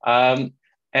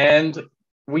 And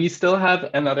we still have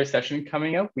another session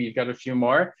coming up. We've got a few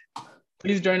more.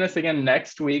 Please join us again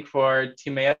next week for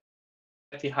Timea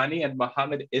Tihani and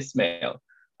Mohammed Ismail.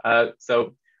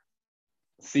 So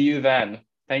see you then.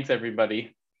 Thanks,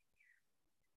 everybody.